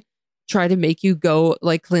absolutely try to make you go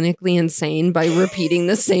like clinically insane by repeating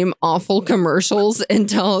the same awful commercials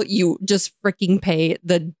until you just freaking pay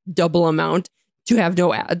the double amount to have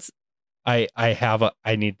no ads. I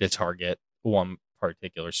need to target one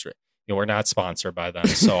particular stream. We're not sponsored by them,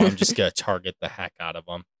 so I'm just gonna target the heck out of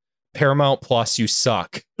them. Paramount Plus, you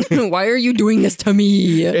suck. Why are you doing this to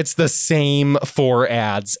me? It's the same 4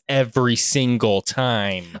 ads every single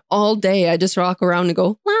time. All day I just walk around and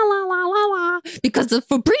go la la la la la because the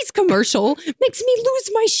Febreze commercial makes me lose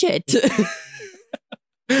my shit.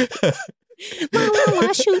 La la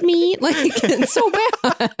la, shoot me. Like, it's so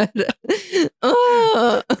bad.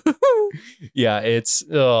 Yeah,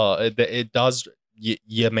 it does.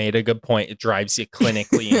 You made a good point. It drives you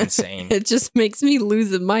clinically insane. It just makes me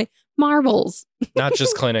lose my marbles. Not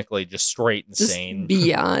just clinically, just straight Just insane.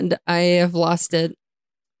 beyond. I have lost it.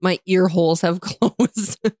 My ear holes have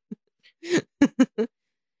closed.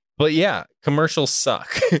 But yeah, commercials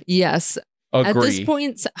suck. Yes. Agree. At this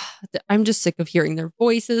point, I'm just sick of hearing their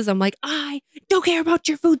voices. I'm like, I don't care about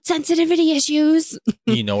your food sensitivity issues.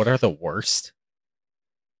 You know what are the worst?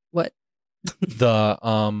 What? The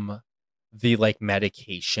like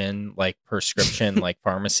medication, like prescription, like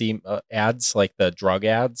pharmacy ads, like the drug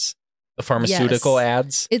ads, the pharmaceutical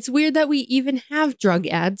ads. It's weird that we even have drug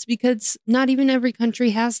ads because not even every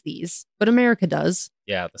country has these, but America does.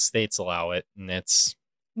 Yeah, the states allow it, and it's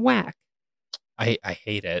Whack. I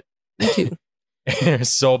hate it. Me too. It's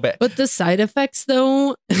so bad. But the side effects,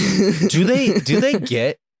 though. do they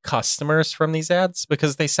get customers from these ads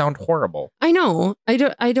because they sound horrible? I know. I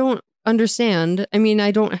don't understand. I mean,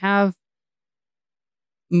 I don't have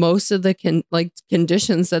most of the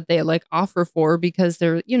conditions that they like offer for because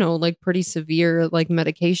they're, like pretty severe like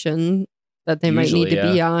medication that they might need to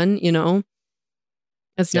be on,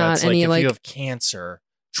 It's not it's any if like you have cancer,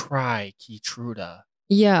 try Keytruda.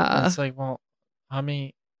 yeah. It's like, well, I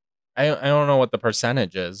mean, I don't know what the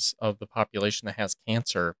percentage is of the population that has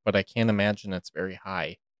cancer, but I can't imagine it's very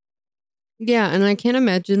high. Yeah, and I can't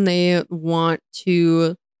imagine they want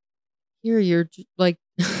to hear your like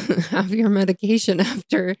have your medication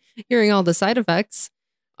after hearing all the side effects.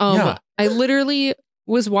 Yeah. I literally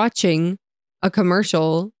was watching a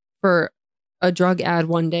commercial for a drug ad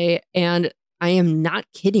one day, and I am not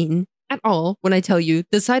kidding at all when I tell you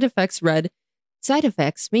the side effects read, side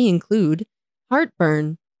effects may include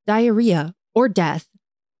heartburn, diarrhea, or death.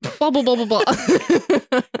 Blah, blah, blah, blah,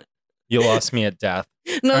 blah. You lost me at death.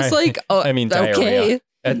 And I was like, oh, I mean, okay. diarrhea.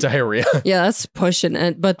 At diarrhea. Yeah, that's pushing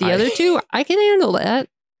it. But the other two, I can handle that.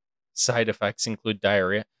 Side effects include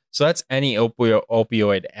diarrhea. So that's any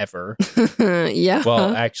opioid ever. Yeah.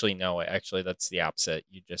 Well, actually, no. Actually, that's the opposite.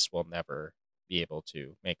 You just will never be able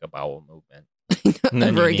to make a bowel movement. And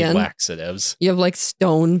then Never you again. need laxatives. You have like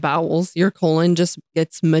stone bowels. Your colon just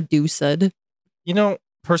gets medusa'd.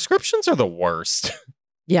 Prescriptions are the worst.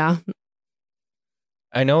 Yeah.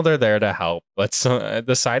 I know they're there to help, but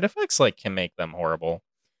the side effects can make them horrible.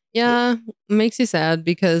 Yeah. It makes you sad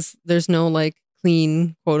because there's no like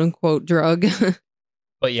clean quote unquote drug.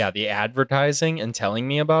 But yeah, the advertising and telling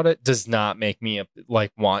me about it does not make me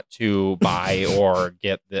want to buy or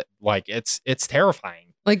get the it's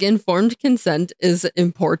terrifying. Like informed consent is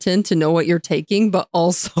important to know what you're taking, but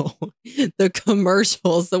also the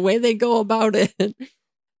commercials, the way they go about it.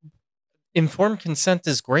 Informed consent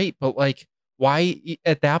is great, but like, why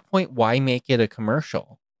at that point? Why make it a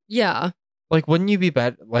commercial? Yeah. Like, wouldn't you be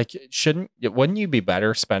better? Like, wouldn't you be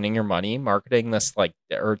better spending your money marketing this, like,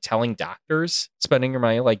 or telling doctors, spending your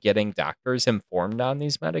money, like, getting doctors informed on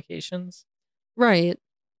these medications Right.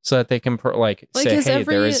 so that they can Like, say, is hey, there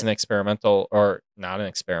every is an experimental or not an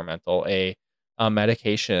experimental, a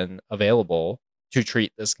medication available to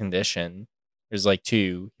treat this condition. There's like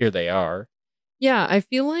two, here they are. Yeah, I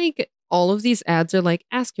feel like all of these ads are like,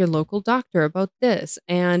 ask your local doctor about this.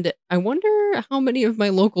 And I wonder how many of my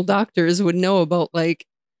local doctors would know about like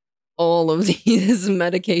all of these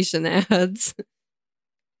medication ads.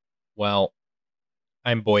 Well,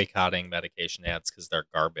 I'm boycotting medication ads because they're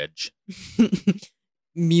garbage.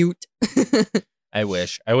 Mute. I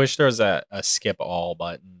wish there was a skip all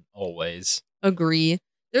button always. Agree.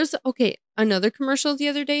 There's another commercial the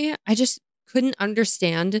other day. I just couldn't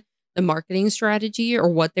understand the marketing strategy or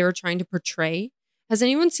what they were trying to portray. Has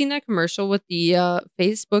anyone seen that commercial with the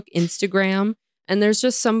Facebook, Instagram? And there's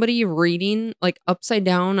just somebody reading like upside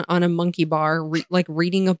down on a monkey bar, like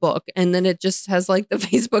reading a book. And then it just has like the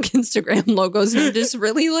Facebook, Instagram logos. And just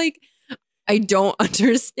really like, I don't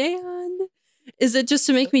understand. Is it just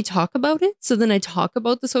to make me talk about it? So then I talk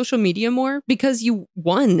about the social media more? Because you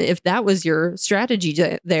won if that was your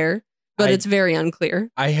strategy there, but it's very unclear.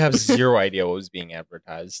 I have zero idea what was being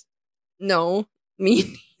advertised. No,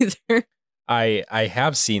 me neither. I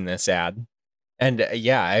have seen this ad. And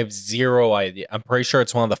yeah, I have zero idea. I'm pretty sure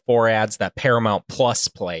it's one of the 4 ads that Paramount Plus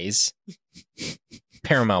plays.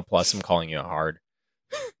 Paramount Plus, I'm calling you hard.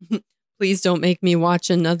 Please don't make me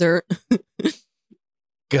watch another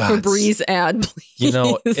Febreze ad, please. You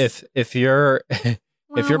know, if you're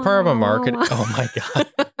part of a market, oh my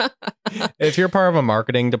God. If you're part of a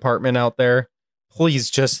marketing department out there, please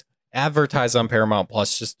just advertise on Paramount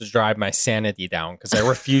Plus just to drive my sanity down because I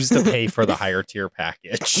refuse to pay for the higher tier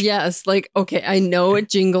package. Yes, like, okay, I know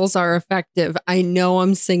jingles are effective. I know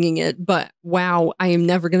I'm singing it, but wow, I am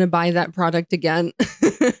never going to buy that product again.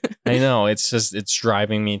 I know, it's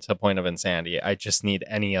driving me to the point of insanity. I just need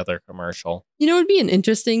any other commercial. You know, it'd be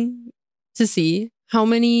interesting to see how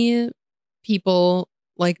many people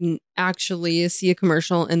like actually see a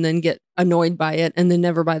commercial and then get annoyed by it and then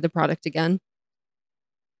never buy the product again.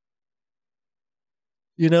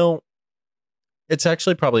 You know, it's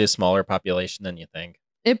actually probably a smaller population than you think.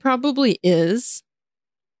 It probably is.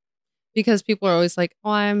 Because people are always like,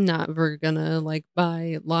 oh, I'm not ever gonna like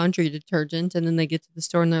buy laundry detergent. And then they get to the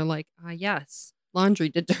store and they're like, yes, laundry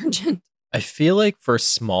detergent. I feel like for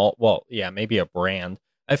small, well, yeah, maybe a brand.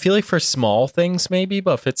 I feel like for small things, maybe,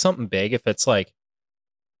 but if it's something big, if it's like,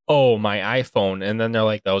 oh, my iPhone, and then they're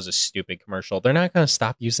like, that was a stupid commercial, they're not going to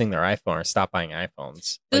stop using their iPhone or stop buying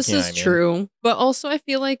iPhones. This is true. But also, I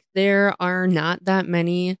feel like there are not that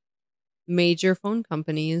many major phone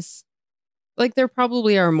companies. Like, there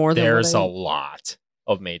probably are more than there's a lot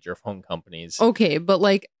of major phone companies. Okay, but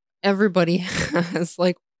like everybody has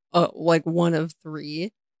like one of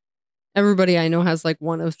 3. Everybody I know has like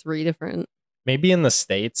one of 3 different. Maybe in the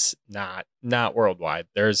States, not worldwide.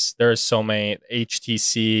 There's so many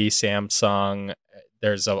HTC, Samsung.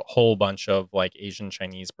 There's a whole bunch of like Asian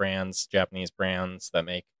Chinese brands, Japanese brands that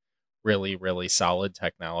make really, really solid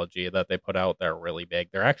technology that they put out. They're really big.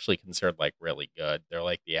 They're actually considered like really good. They're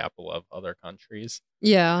like the Apple of other countries.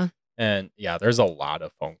 Yeah. And yeah, there's a lot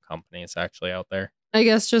of phone companies actually out there. I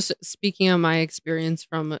guess just speaking on my experience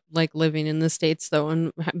from like living in the States though,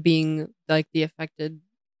 and being like the affected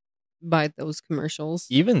by those commercials.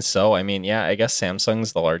 Even so, I mean, yeah, I guess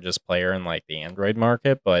Samsung's the largest player in like the Android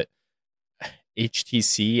market, but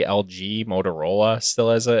HTC, LG, Motorola still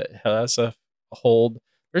has a hold.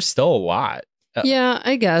 There's still a lot. Yeah,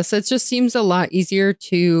 I guess it just seems a lot easier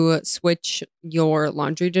to switch your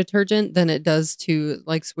laundry detergent than it does to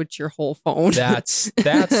like switch your whole phone. That's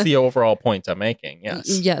the overall point I'm making.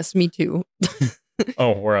 Yes. Yes, me too.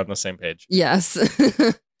 Oh, we're on the same page. Yes.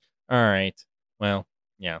 All right. Well,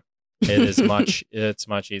 yeah. It's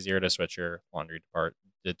much easier to switch your laundry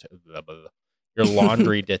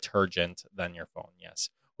detergent than your phone, yes.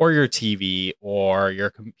 Or your TV or your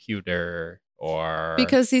computer or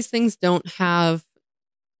because these things don't have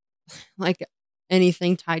like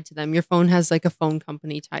anything tied to them. Your phone has like a phone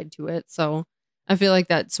company tied to it. So I feel like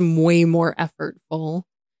that's way more effortful.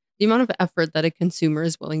 The amount of effort that a consumer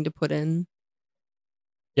is willing to put in.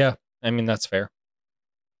 Yeah, I mean, that's fair.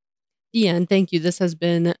 The end. Thank you. This has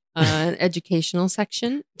been an educational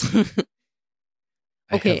section. Okay.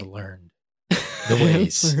 I have learned the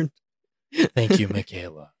ways. Thank you,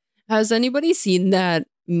 Michaela. Has anybody seen that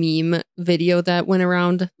meme video that went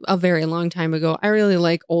around a very long time ago? I really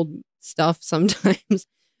like old stuff sometimes.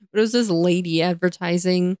 But it was this lady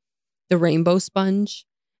advertising the rainbow sponge.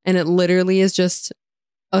 And it literally is just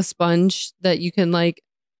a sponge that you can like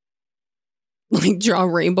draw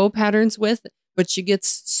rainbow patterns with. But she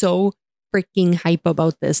gets so freaking hype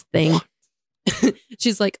about this thing.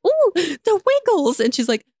 She's like, "Oh, the wiggles!" And she's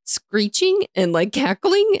like screeching and like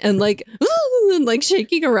cackling and like, "Ooh," and like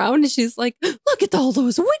shaking around. And she's like, "Look at all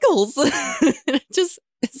those wiggles!"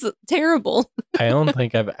 It's terrible. I don't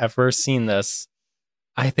think I've ever seen this.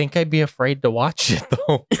 I think I'd be afraid to watch it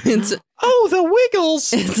though. It's the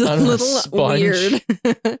wiggles. it's a On little sponge. weird.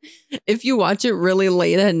 If you watch it really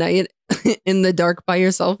late at night in the dark by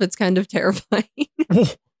yourself, it's kind of terrifying.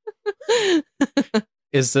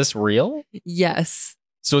 Is this real? Yes.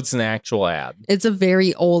 So it's an actual ad. It's a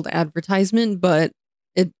very old advertisement, but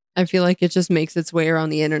I feel like it just makes its way around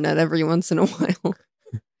the internet every once in a while.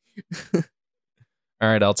 All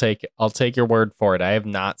right, I'll take your word for it. I have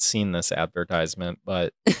not seen this advertisement,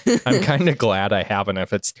 but I'm kind of glad I haven't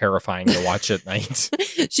if it's terrifying to watch at night.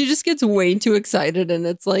 She just gets way too excited and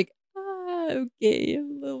it's like, okay,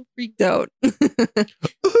 I'm a little freaked out.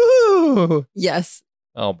 Ooh. Yes.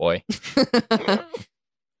 Oh boy.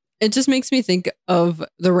 It just makes me think of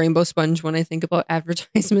the rainbow sponge when I think about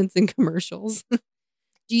advertisements and commercials.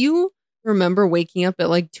 Do you remember waking up at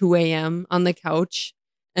like 2 a.m. on the couch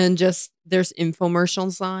and just there's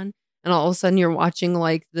infomercials on and all of a sudden you're watching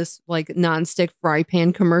like this like nonstick fry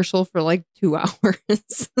pan commercial for like 2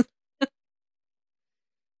 hours?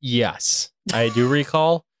 Yes, I do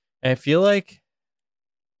recall. I feel like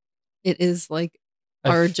It is like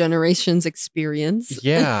our generation's experience.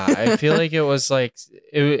 Yeah, I feel like it was like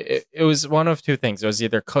it was one of two things. It was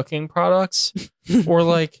either cooking products or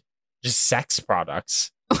like just sex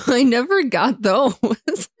products. I never got those.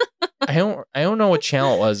 I don't know what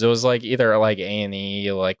channel it was. It was like either like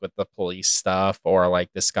A&E, like with the police stuff, or like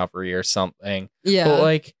Discovery or something. Yeah. But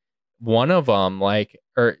like one of them, like,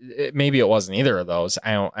 or maybe it wasn't either of those.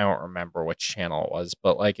 I don't remember which channel it was,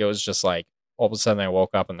 but like it was just like all of a sudden I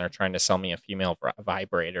woke up and they're trying to sell me a female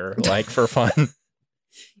vibrator, like for fun.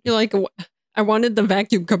 You're like, I wanted the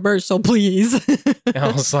vacuum commercial, please. And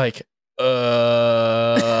I was like, Turn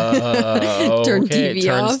okay. TV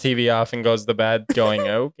Turns off. TV off and goes to bed going,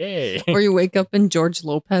 okay. Or you wake up and George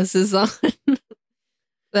Lopez is on.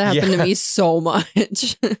 That happened to me so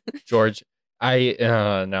much. George,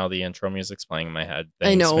 now the intro music's playing in my head.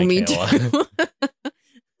 I know, me Michaela. too.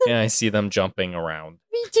 And I see them jumping around.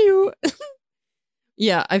 Me too.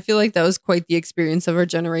 Yeah, I feel like that was quite the experience of our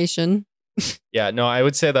generation. Yeah, no, I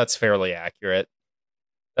would say that's fairly accurate.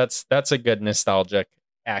 That's a good nostalgic,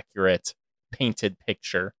 accurate, painted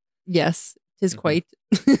picture. Yes, 'tis quite.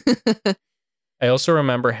 I also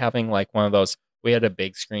remember having like one of those. We had a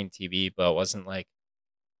big screen TV, but it wasn't like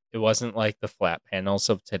the flat panels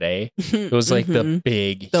of today. It was like the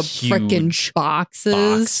big, the huge freaking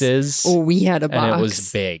boxes. Oh, we had a box. And it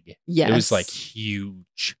was big. Yes. It was like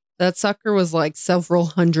huge. That sucker was like several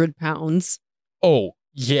hundred pounds. Oh,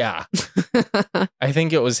 yeah. I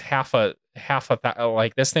think it was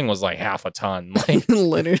like this thing was like half a ton. Like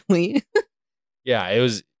Literally. yeah, it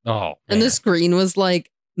was. Oh, and man. the screen was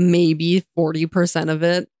like maybe 40% of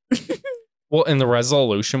it. Well, and the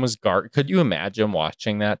resolution was Could you imagine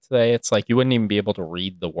watching that today? It's like you wouldn't even be able to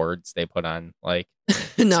read the words they put on like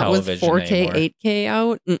Not with television 4K, anymore. 8K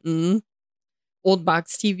out. Mm-mm. Old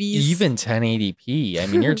box TVs. Even 1080p. I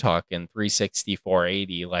mean, you're talking 360,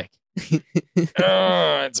 480. Like,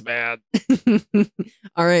 oh, it's bad.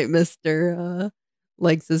 All right, Mr.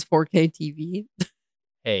 Likes his 4K TV.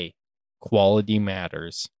 Hey, quality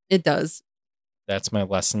matters. It does. That's my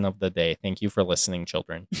lesson of the day. Thank you for listening,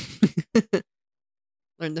 children.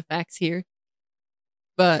 Learn the facts here.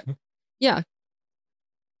 But yeah.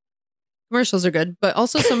 Commercials are good, but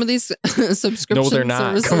also some of these subscription No, they're not.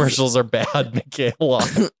 services- Commercials are bad, Michaela.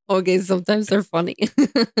 Okay, sometimes they're funny.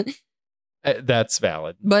 That's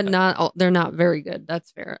valid. But not all, they're not very good.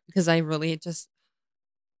 That's fair. Because I really just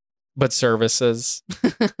But services.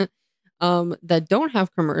 that don't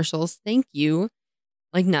have commercials, thank you.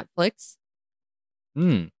 Like Netflix.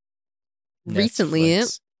 Recently,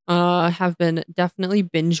 Netflix. have been definitely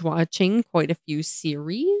binge watching quite a few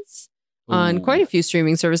series on Ooh. quite a few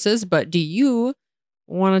streaming services. But do you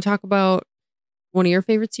want to talk about one of your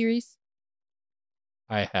favorite series?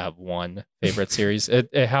 I have one favorite series.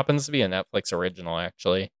 It happens to be a Netflix original,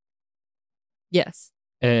 actually. Yes.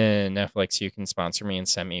 And Netflix, you can sponsor me and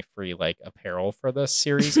send me free like apparel for this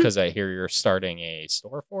series because I hear you're starting a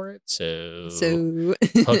store for it. So So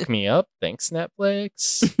hook me up. Thanks,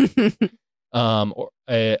 Netflix.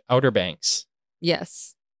 Outer Banks.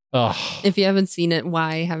 Yes. Oh, If you haven't seen it,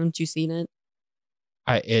 why haven't you seen it?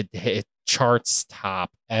 it charts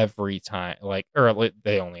top every time.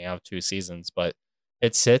 They only have 2 seasons, but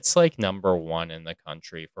it sits like number one in the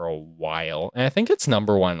country for a while, and I think it's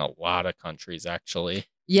number one in a lot of countries actually.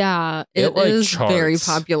 Yeah, It it like is very charts.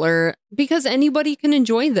 popular because anybody can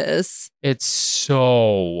enjoy this. It's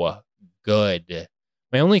so good.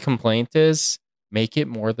 My only complaint is make it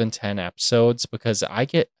more than 10 episodes because I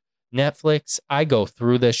get Netflix. I go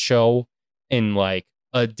through this show in like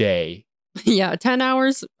a day. Yeah, 10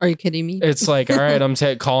 hours? Are you kidding me? It's like, all right, I'm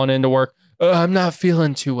calling into work. I'm not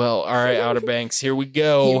feeling too well. All right, Outer Banks, here we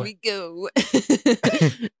go. Here we go.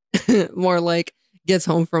 More like gets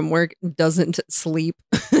home from work, doesn't sleep.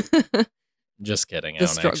 Just kidding. I The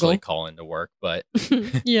don't struggle. actually call into work, but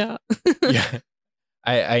Yeah. yeah.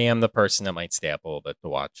 I am the person that might stay up a little bit to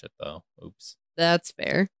watch it though. Oops. That's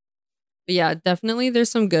fair. But yeah, definitely there's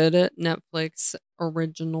some good Netflix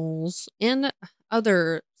originals and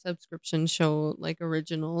other subscription show like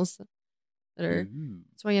originals that are Ooh.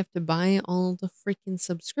 that's why you have to buy all the freaking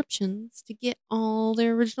subscriptions to get all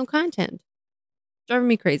their original content. Driving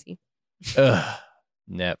me crazy. Ugh.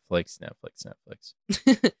 Netflix.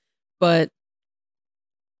 But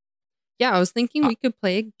yeah, I was thinking we could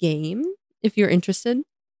play a game if you're interested.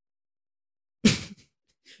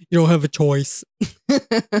 You don't have a choice. All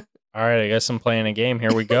right, I guess I'm playing a game.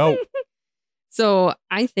 Here we go. So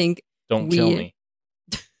I think Don't kill me.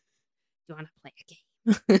 you want to play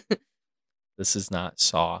a game. This is not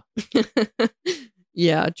Saw.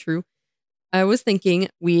 Yeah, true. I was thinking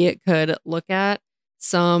we could look at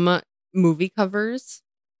some movie covers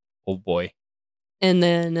Oh boy. and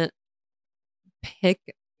then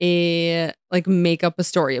make up a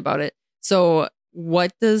story about it. So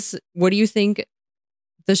what do you think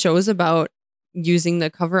the show is about using the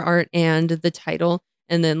cover art and the title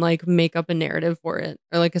and then like make up a narrative for it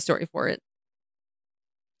or like a story for it?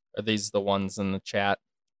 Are these the ones in the chat?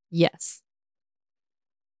 Yes.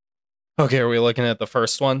 Okay, are we looking at the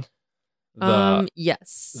first one?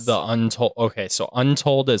 Yes. The Untold. Okay, so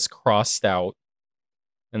Untold is crossed out,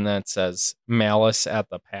 and then it says Malice at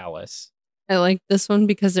the Palace. I like this one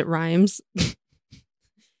because it rhymes.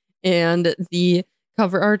 And the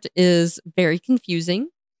cover art is very confusing.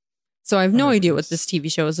 So I have no idea what this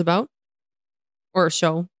TV show is about. Or a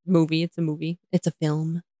show, movie. It's a movie. It's a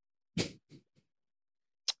film.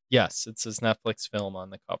 Yes, it says Netflix film on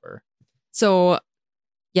the cover. So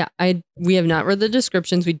yeah, we have not read the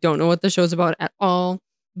descriptions. We don't know what the show's about at all.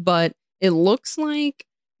 But it looks like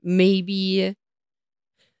maybe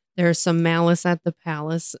there's some malice at the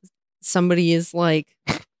palace. Somebody is like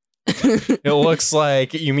It looks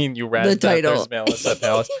like you mean you read the that title. there's Malice at the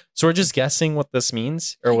Palace. So we're just guessing what this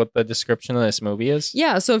means or what the description of this movie is.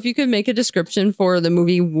 Yeah, so if you could make a description for the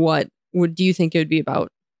movie, what do you think it would be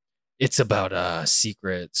about? It's about a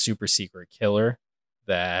super secret killer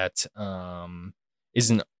that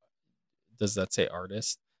isn't. Does that say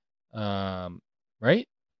artist? Right?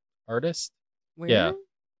 Artist? Where? Yeah,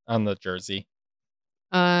 on the jersey.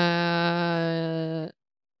 I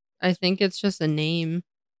think it's just a name.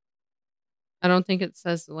 I don't think it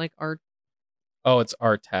says like art. Oh, it's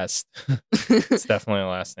Artest. It's definitely a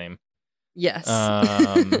last name. Yes.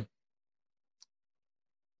 I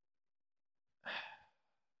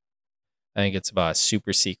think it's about a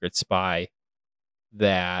super secret spy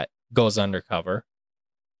that goes undercover,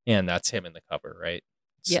 and that's him in the cover, right?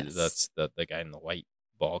 Yes. That's the guy in the white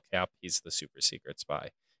ball cap. He's the super secret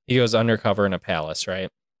spy. He goes undercover in a palace, right?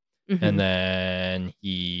 Mhm. And then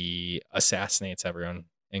he assassinates everyone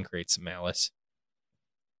and creates malice.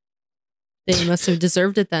 They must have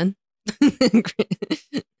deserved it then.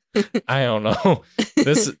 I don't know.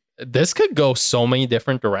 This could go so many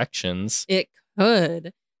different directions. It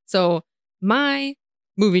could. So my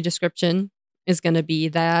movie description is going to be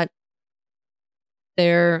that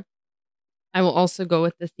I will also go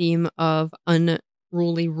with the theme of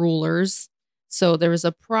unruly rulers. So there was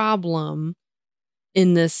a problem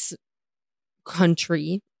in this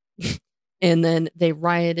country and then they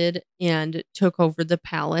rioted and took over the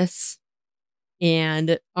palace.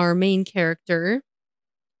 And our main character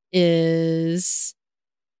is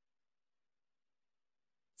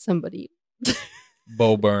somebody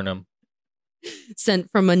Bo Burnham. sent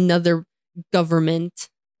from another government.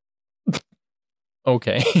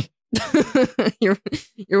 Okay. You're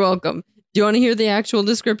welcome. Do you want to hear the actual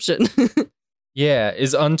description? Yeah.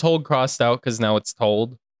 Is Untold crossed out because now it's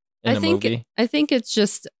told in a movie? I think it's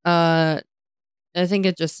just I think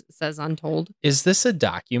it just says Untold. Is this a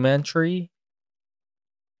documentary?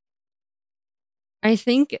 I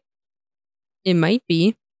think it might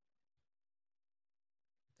be.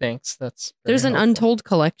 thanks. That's There's very an helpful. untold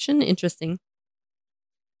collection. Interesting.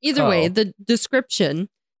 Either way, Oh. the description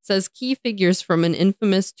says key figures from an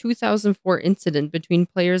infamous 2004 incident between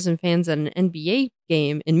players and fans at an NBA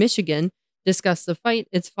game in Michigan discuss the fight,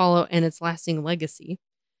 its fallout, and its lasting legacy.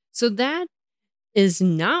 So that is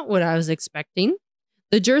not what I was expecting.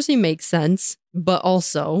 The jersey makes sense, but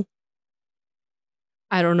also,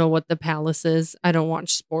 I don't know what the palace is. I don't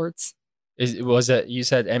watch sports. Was it you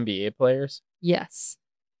said NBA players? Yes.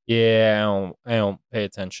 Yeah, I don't pay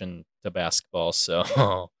attention to basketball, so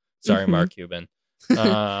sorry, Mhm. Mark Cuban.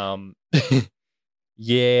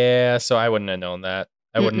 Yeah, so I wouldn't have known that.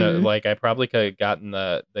 I wouldn't have, Mm-mm. like, I probably could have gotten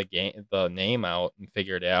the name out and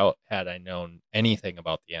figured it out had I known anything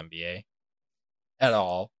about the NBA at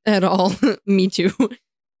all. At all. Me too.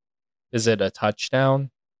 Is it a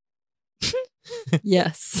touchdown?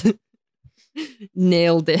 Yes.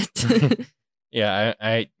 Nailed it. Yeah,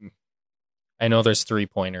 I know there's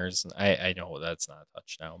 3-pointers. I know that's not a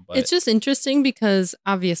touchdown, but It's just interesting because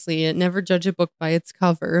obviously never judge a book by its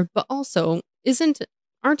cover, but also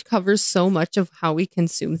aren't covers so much of how we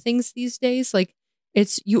consume things these days? Like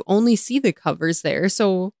you only see the covers there.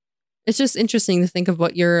 So it's just interesting to think of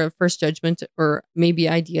what your first judgment or maybe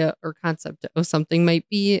idea or concept of something might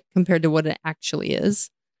be compared to what it actually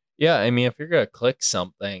is. yeah, I mean, if you're gonna click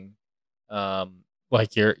something,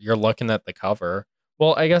 like you're looking at the cover.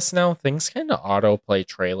 Well, I guess now things kind of autoplay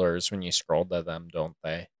trailers when you scroll to them, don't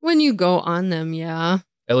they? When you go on them, yeah.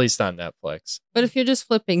 At least on Netflix. But if you're just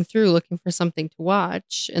flipping through looking for something to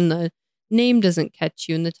watch and the name doesn't catch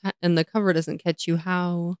you and the cover doesn't catch you,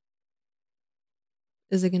 how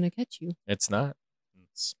is it going to catch you? It's not.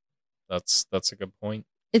 That's a good point.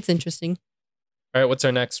 It's interesting. All right, what's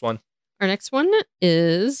our next one? Our next one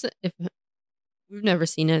is, if we've never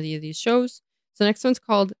seen any of these shows, so the next one's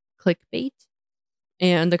called Clickbait.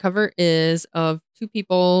 And the cover is of two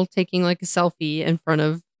people taking like a selfie in front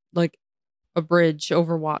of like a bridge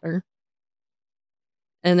over water.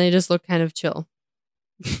 And they just look kind of chill.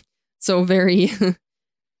 So very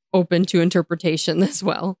open to interpretation as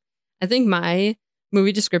well. I think my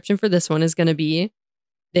movie description for this one is going to be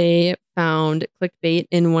they found clickbait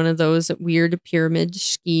in one of those weird pyramid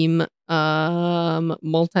scheme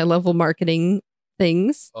multi-level marketing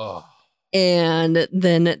things. Oh, And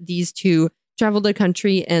then these two traveled the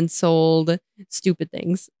country and sold stupid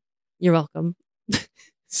things. You're welcome.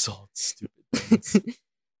 sold stupid things.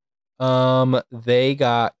 They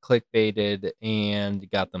got clickbaited and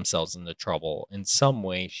got themselves into trouble in some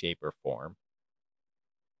way, shape, or form.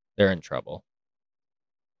 They're in trouble.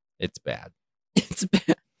 It's bad. It's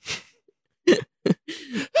bad.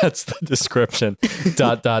 That's the description. ...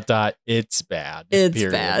 It's bad. It's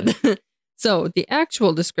period. bad. So the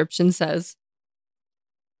actual description says,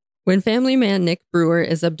 when family man Nick Brewer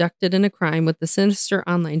is abducted in a crime with the sinister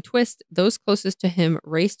online twist, those closest to him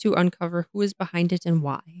race to uncover who is behind it and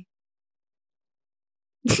why.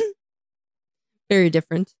 Very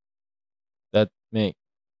different. But why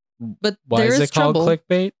there is it called trouble.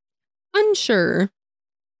 clickbait? Unsure.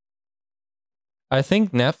 I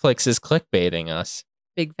think Netflix is clickbaiting us.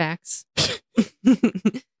 Big facts.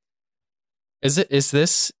 Is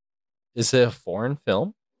it a foreign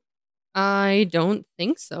film? I don't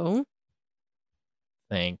think so.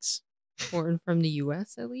 Thanks. Foreign from the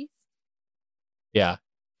US at least. Yeah,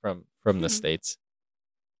 from the States.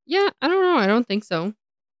 Yeah, I don't know. I don't think so.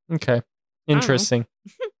 Okay. Interesting.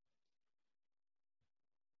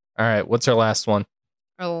 All right, what's our last one?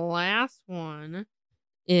 Our last one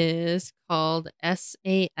is called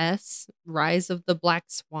SAS Rise of the Black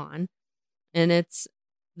Swan. And it's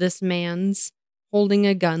this man's holding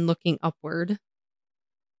a gun looking upward.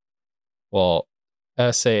 Well,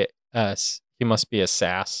 SAS, he must be a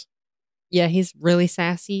sass. Yeah, he's really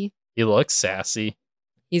sassy. He looks sassy.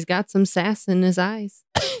 He's got some sass in his eyes.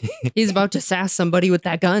 He's about to sass somebody with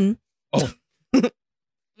that gun. Oh.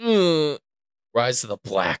 Rise of the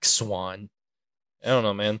Black Swan. I don't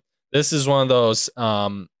know, man. This is one of those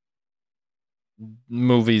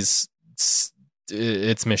movies.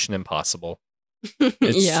 It's Mission Impossible.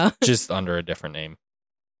 It's Yeah. just under a different name.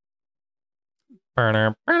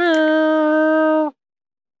 Yeah,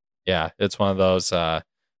 it's one of those.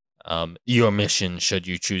 Your mission, should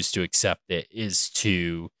you choose to accept it, is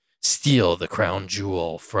to steal the crown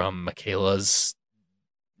jewel from Michaela's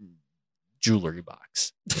jewelry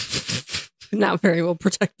box. Not very well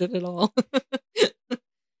protected at all.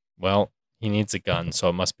 Well, he needs a gun, so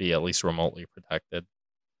it must be at least remotely protected.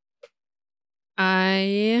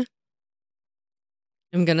 I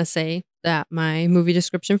am going to say that my movie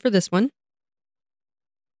description for this one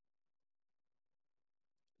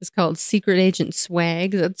It's called Secret Agent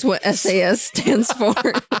Swag. That's what SAS stands for.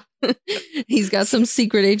 He's got some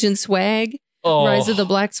secret agent swag. Oh, Rise of the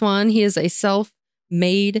Black Swan. He is a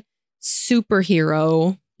self-made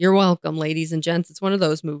superhero. You're welcome, ladies and gents. It's one of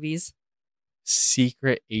those movies.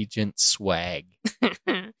 Secret Agent Swag.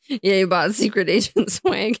 Yeah, you bought Secret Agent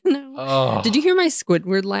Swag. No. Oh. Did you hear my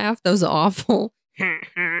Squidward laugh? That was awful.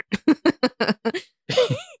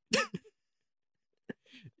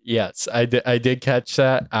 Yes, I did catch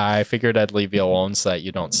that. I figured I'd leave you alone so that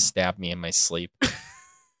you don't stab me in my sleep.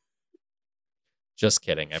 Just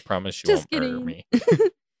kidding. I promise you Just won't murder kidding. me.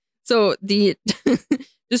 So the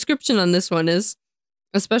description on this one is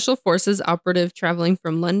a special forces operative traveling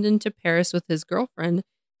from London to Paris with his girlfriend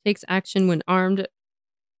takes action when armed,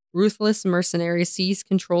 ruthless mercenaries seize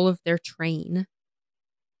control of their train.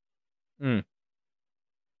 Hmm.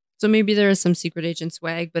 So maybe there is some secret agent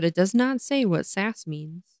swag, but it does not say what sass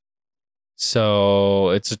means. So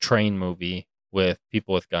it's a train movie with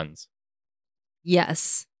people with guns.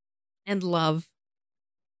 Yes. And love.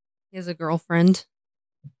 He has a girlfriend.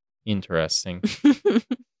 Interesting.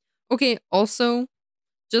 Okay, also,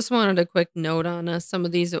 just wanted a quick note on some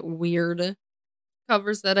of these weird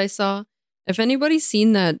covers that I saw. If anybody's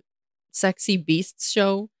seen that Sexy Beasts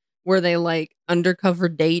show where they like undercover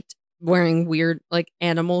date wearing weird, like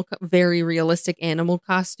very realistic animal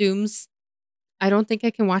costumes, I don't think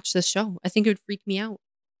I can watch this show. I think it would freak me out.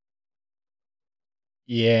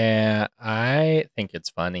 Yeah, I think it's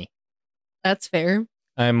funny. That's fair.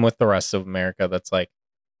 I'm with the rest of America that's like,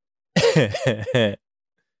 yeah,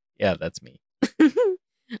 that's me.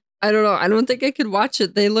 I don't know. I don't think I could watch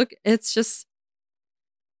it. It's just.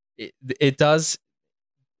 It does.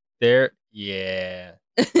 Yeah.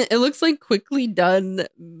 It looks like quickly done,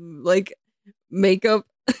 like makeup.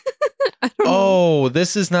 I don't know. Oh,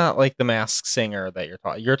 this is not like the Masked Singer that you're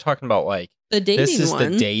talking. You're talking about like The dating this is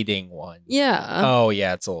one. the dating one. Yeah. Oh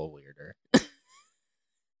yeah, it's a little weirder.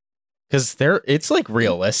 Because it's like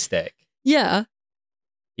realistic. Yeah.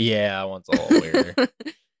 Yeah, that one's a little weirder.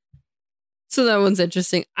 So that one's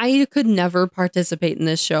interesting. I could never participate in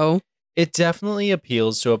this show. It definitely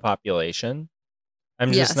appeals to a population.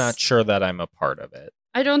 I'm just Yes. not sure that I'm a part of it.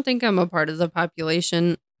 I don't think I'm a part of the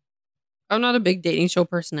population. I'm not a big dating show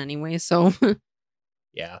person anyway, so.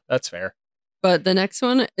 Yeah, that's fair. But the next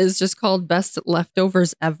one is just called Best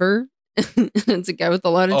Leftovers Ever. It's a guy with a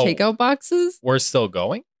lot of Oh. takeout boxes. We're still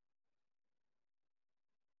going?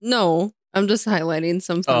 No, I'm just highlighting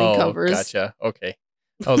some funny covers. Gotcha. Okay.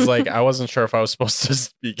 I was like, I wasn't sure if I was supposed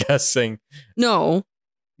to be guessing. No.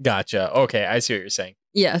 Gotcha. Okay, I see what you're saying.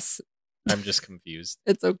 Yes, I'm just confused.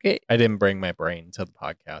 it's okay. I didn't bring my brain to the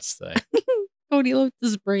podcast today. Cody left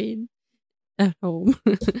his brain at home.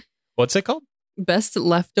 What's it called? Best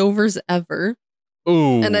Leftovers Ever.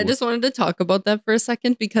 Ooh. And I just wanted to talk about that for a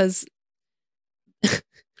second because.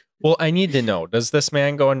 Well, I need to know. Does this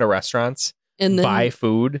man go into restaurants, And then, buy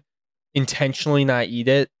food, intentionally not eat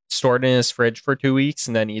it, store it in his fridge for 2 weeks,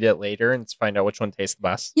 and then eat it later and find out which one tastes the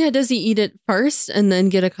best? yeah, does he eat it first and then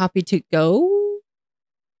get a copy to go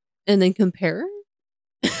and then compare?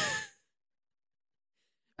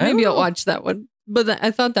 Maybe I'll watch that one. But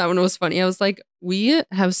I thought that one was funny. I was like, we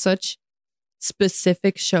have such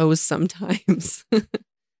specific shows sometimes.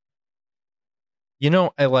 You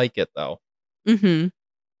know, I like it though. Mm-hmm.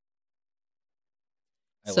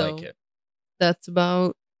 I So- like it. That's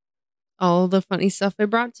about all the funny stuff I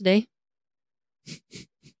brought today.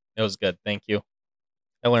 It was good. Thank you.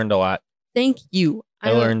 I learned a lot. Thank you.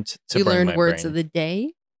 I learned to we bring learned my words brain. of the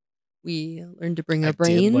day. We learned to bring I our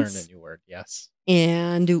brains. did learn a new word. Yes.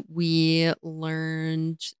 And we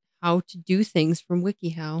learned how to do things from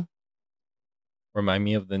WikiHow. Remind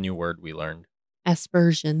me of the new word we learned.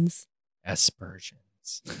 Aspersions.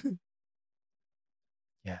 Aspersions.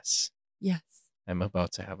 Yes. Yes. I'm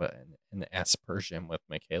about to have an aspersion with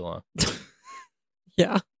Michaela.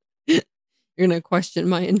 Yeah. You're going to question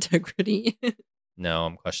my integrity. No,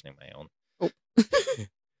 I'm questioning my own. Oh.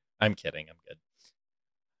 I'm kidding. I'm good.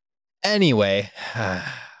 Anyway, I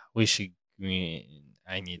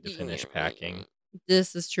need to finish packing.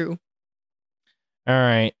 This is true. All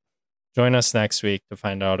right. Join us next week to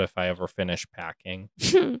find out if I ever finish packing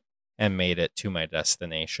and made it to my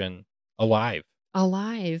destination alive.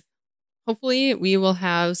 Alive. Hopefully, we will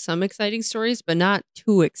have some exciting stories, but not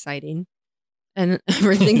too exciting. And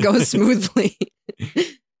everything goes smoothly.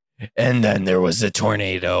 And then there was a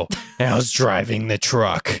tornado, and I was driving the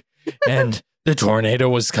truck, and the tornado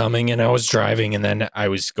was coming, and I was driving, and then I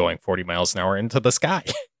was going 40 miles an hour into the sky.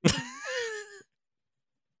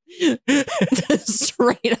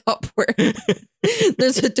 Straight upward.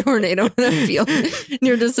 There's a tornado in a field, and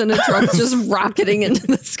you're just in a truck just rocketing into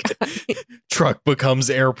the sky. Truck becomes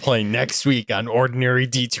airplane next week on Ordinary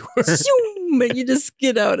Detour. Zoom, and you just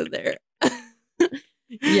get out of there.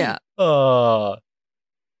 Yeah.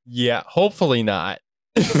 Yeah, hopefully not.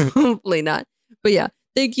 Hopefully not. But yeah,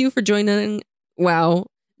 thank you for joining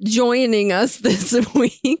us this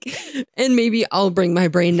week. And maybe I'll bring my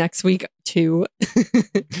brain next week too.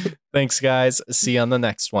 Thanks, guys. See you on the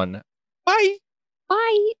next one. Bye.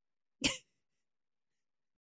 Bye.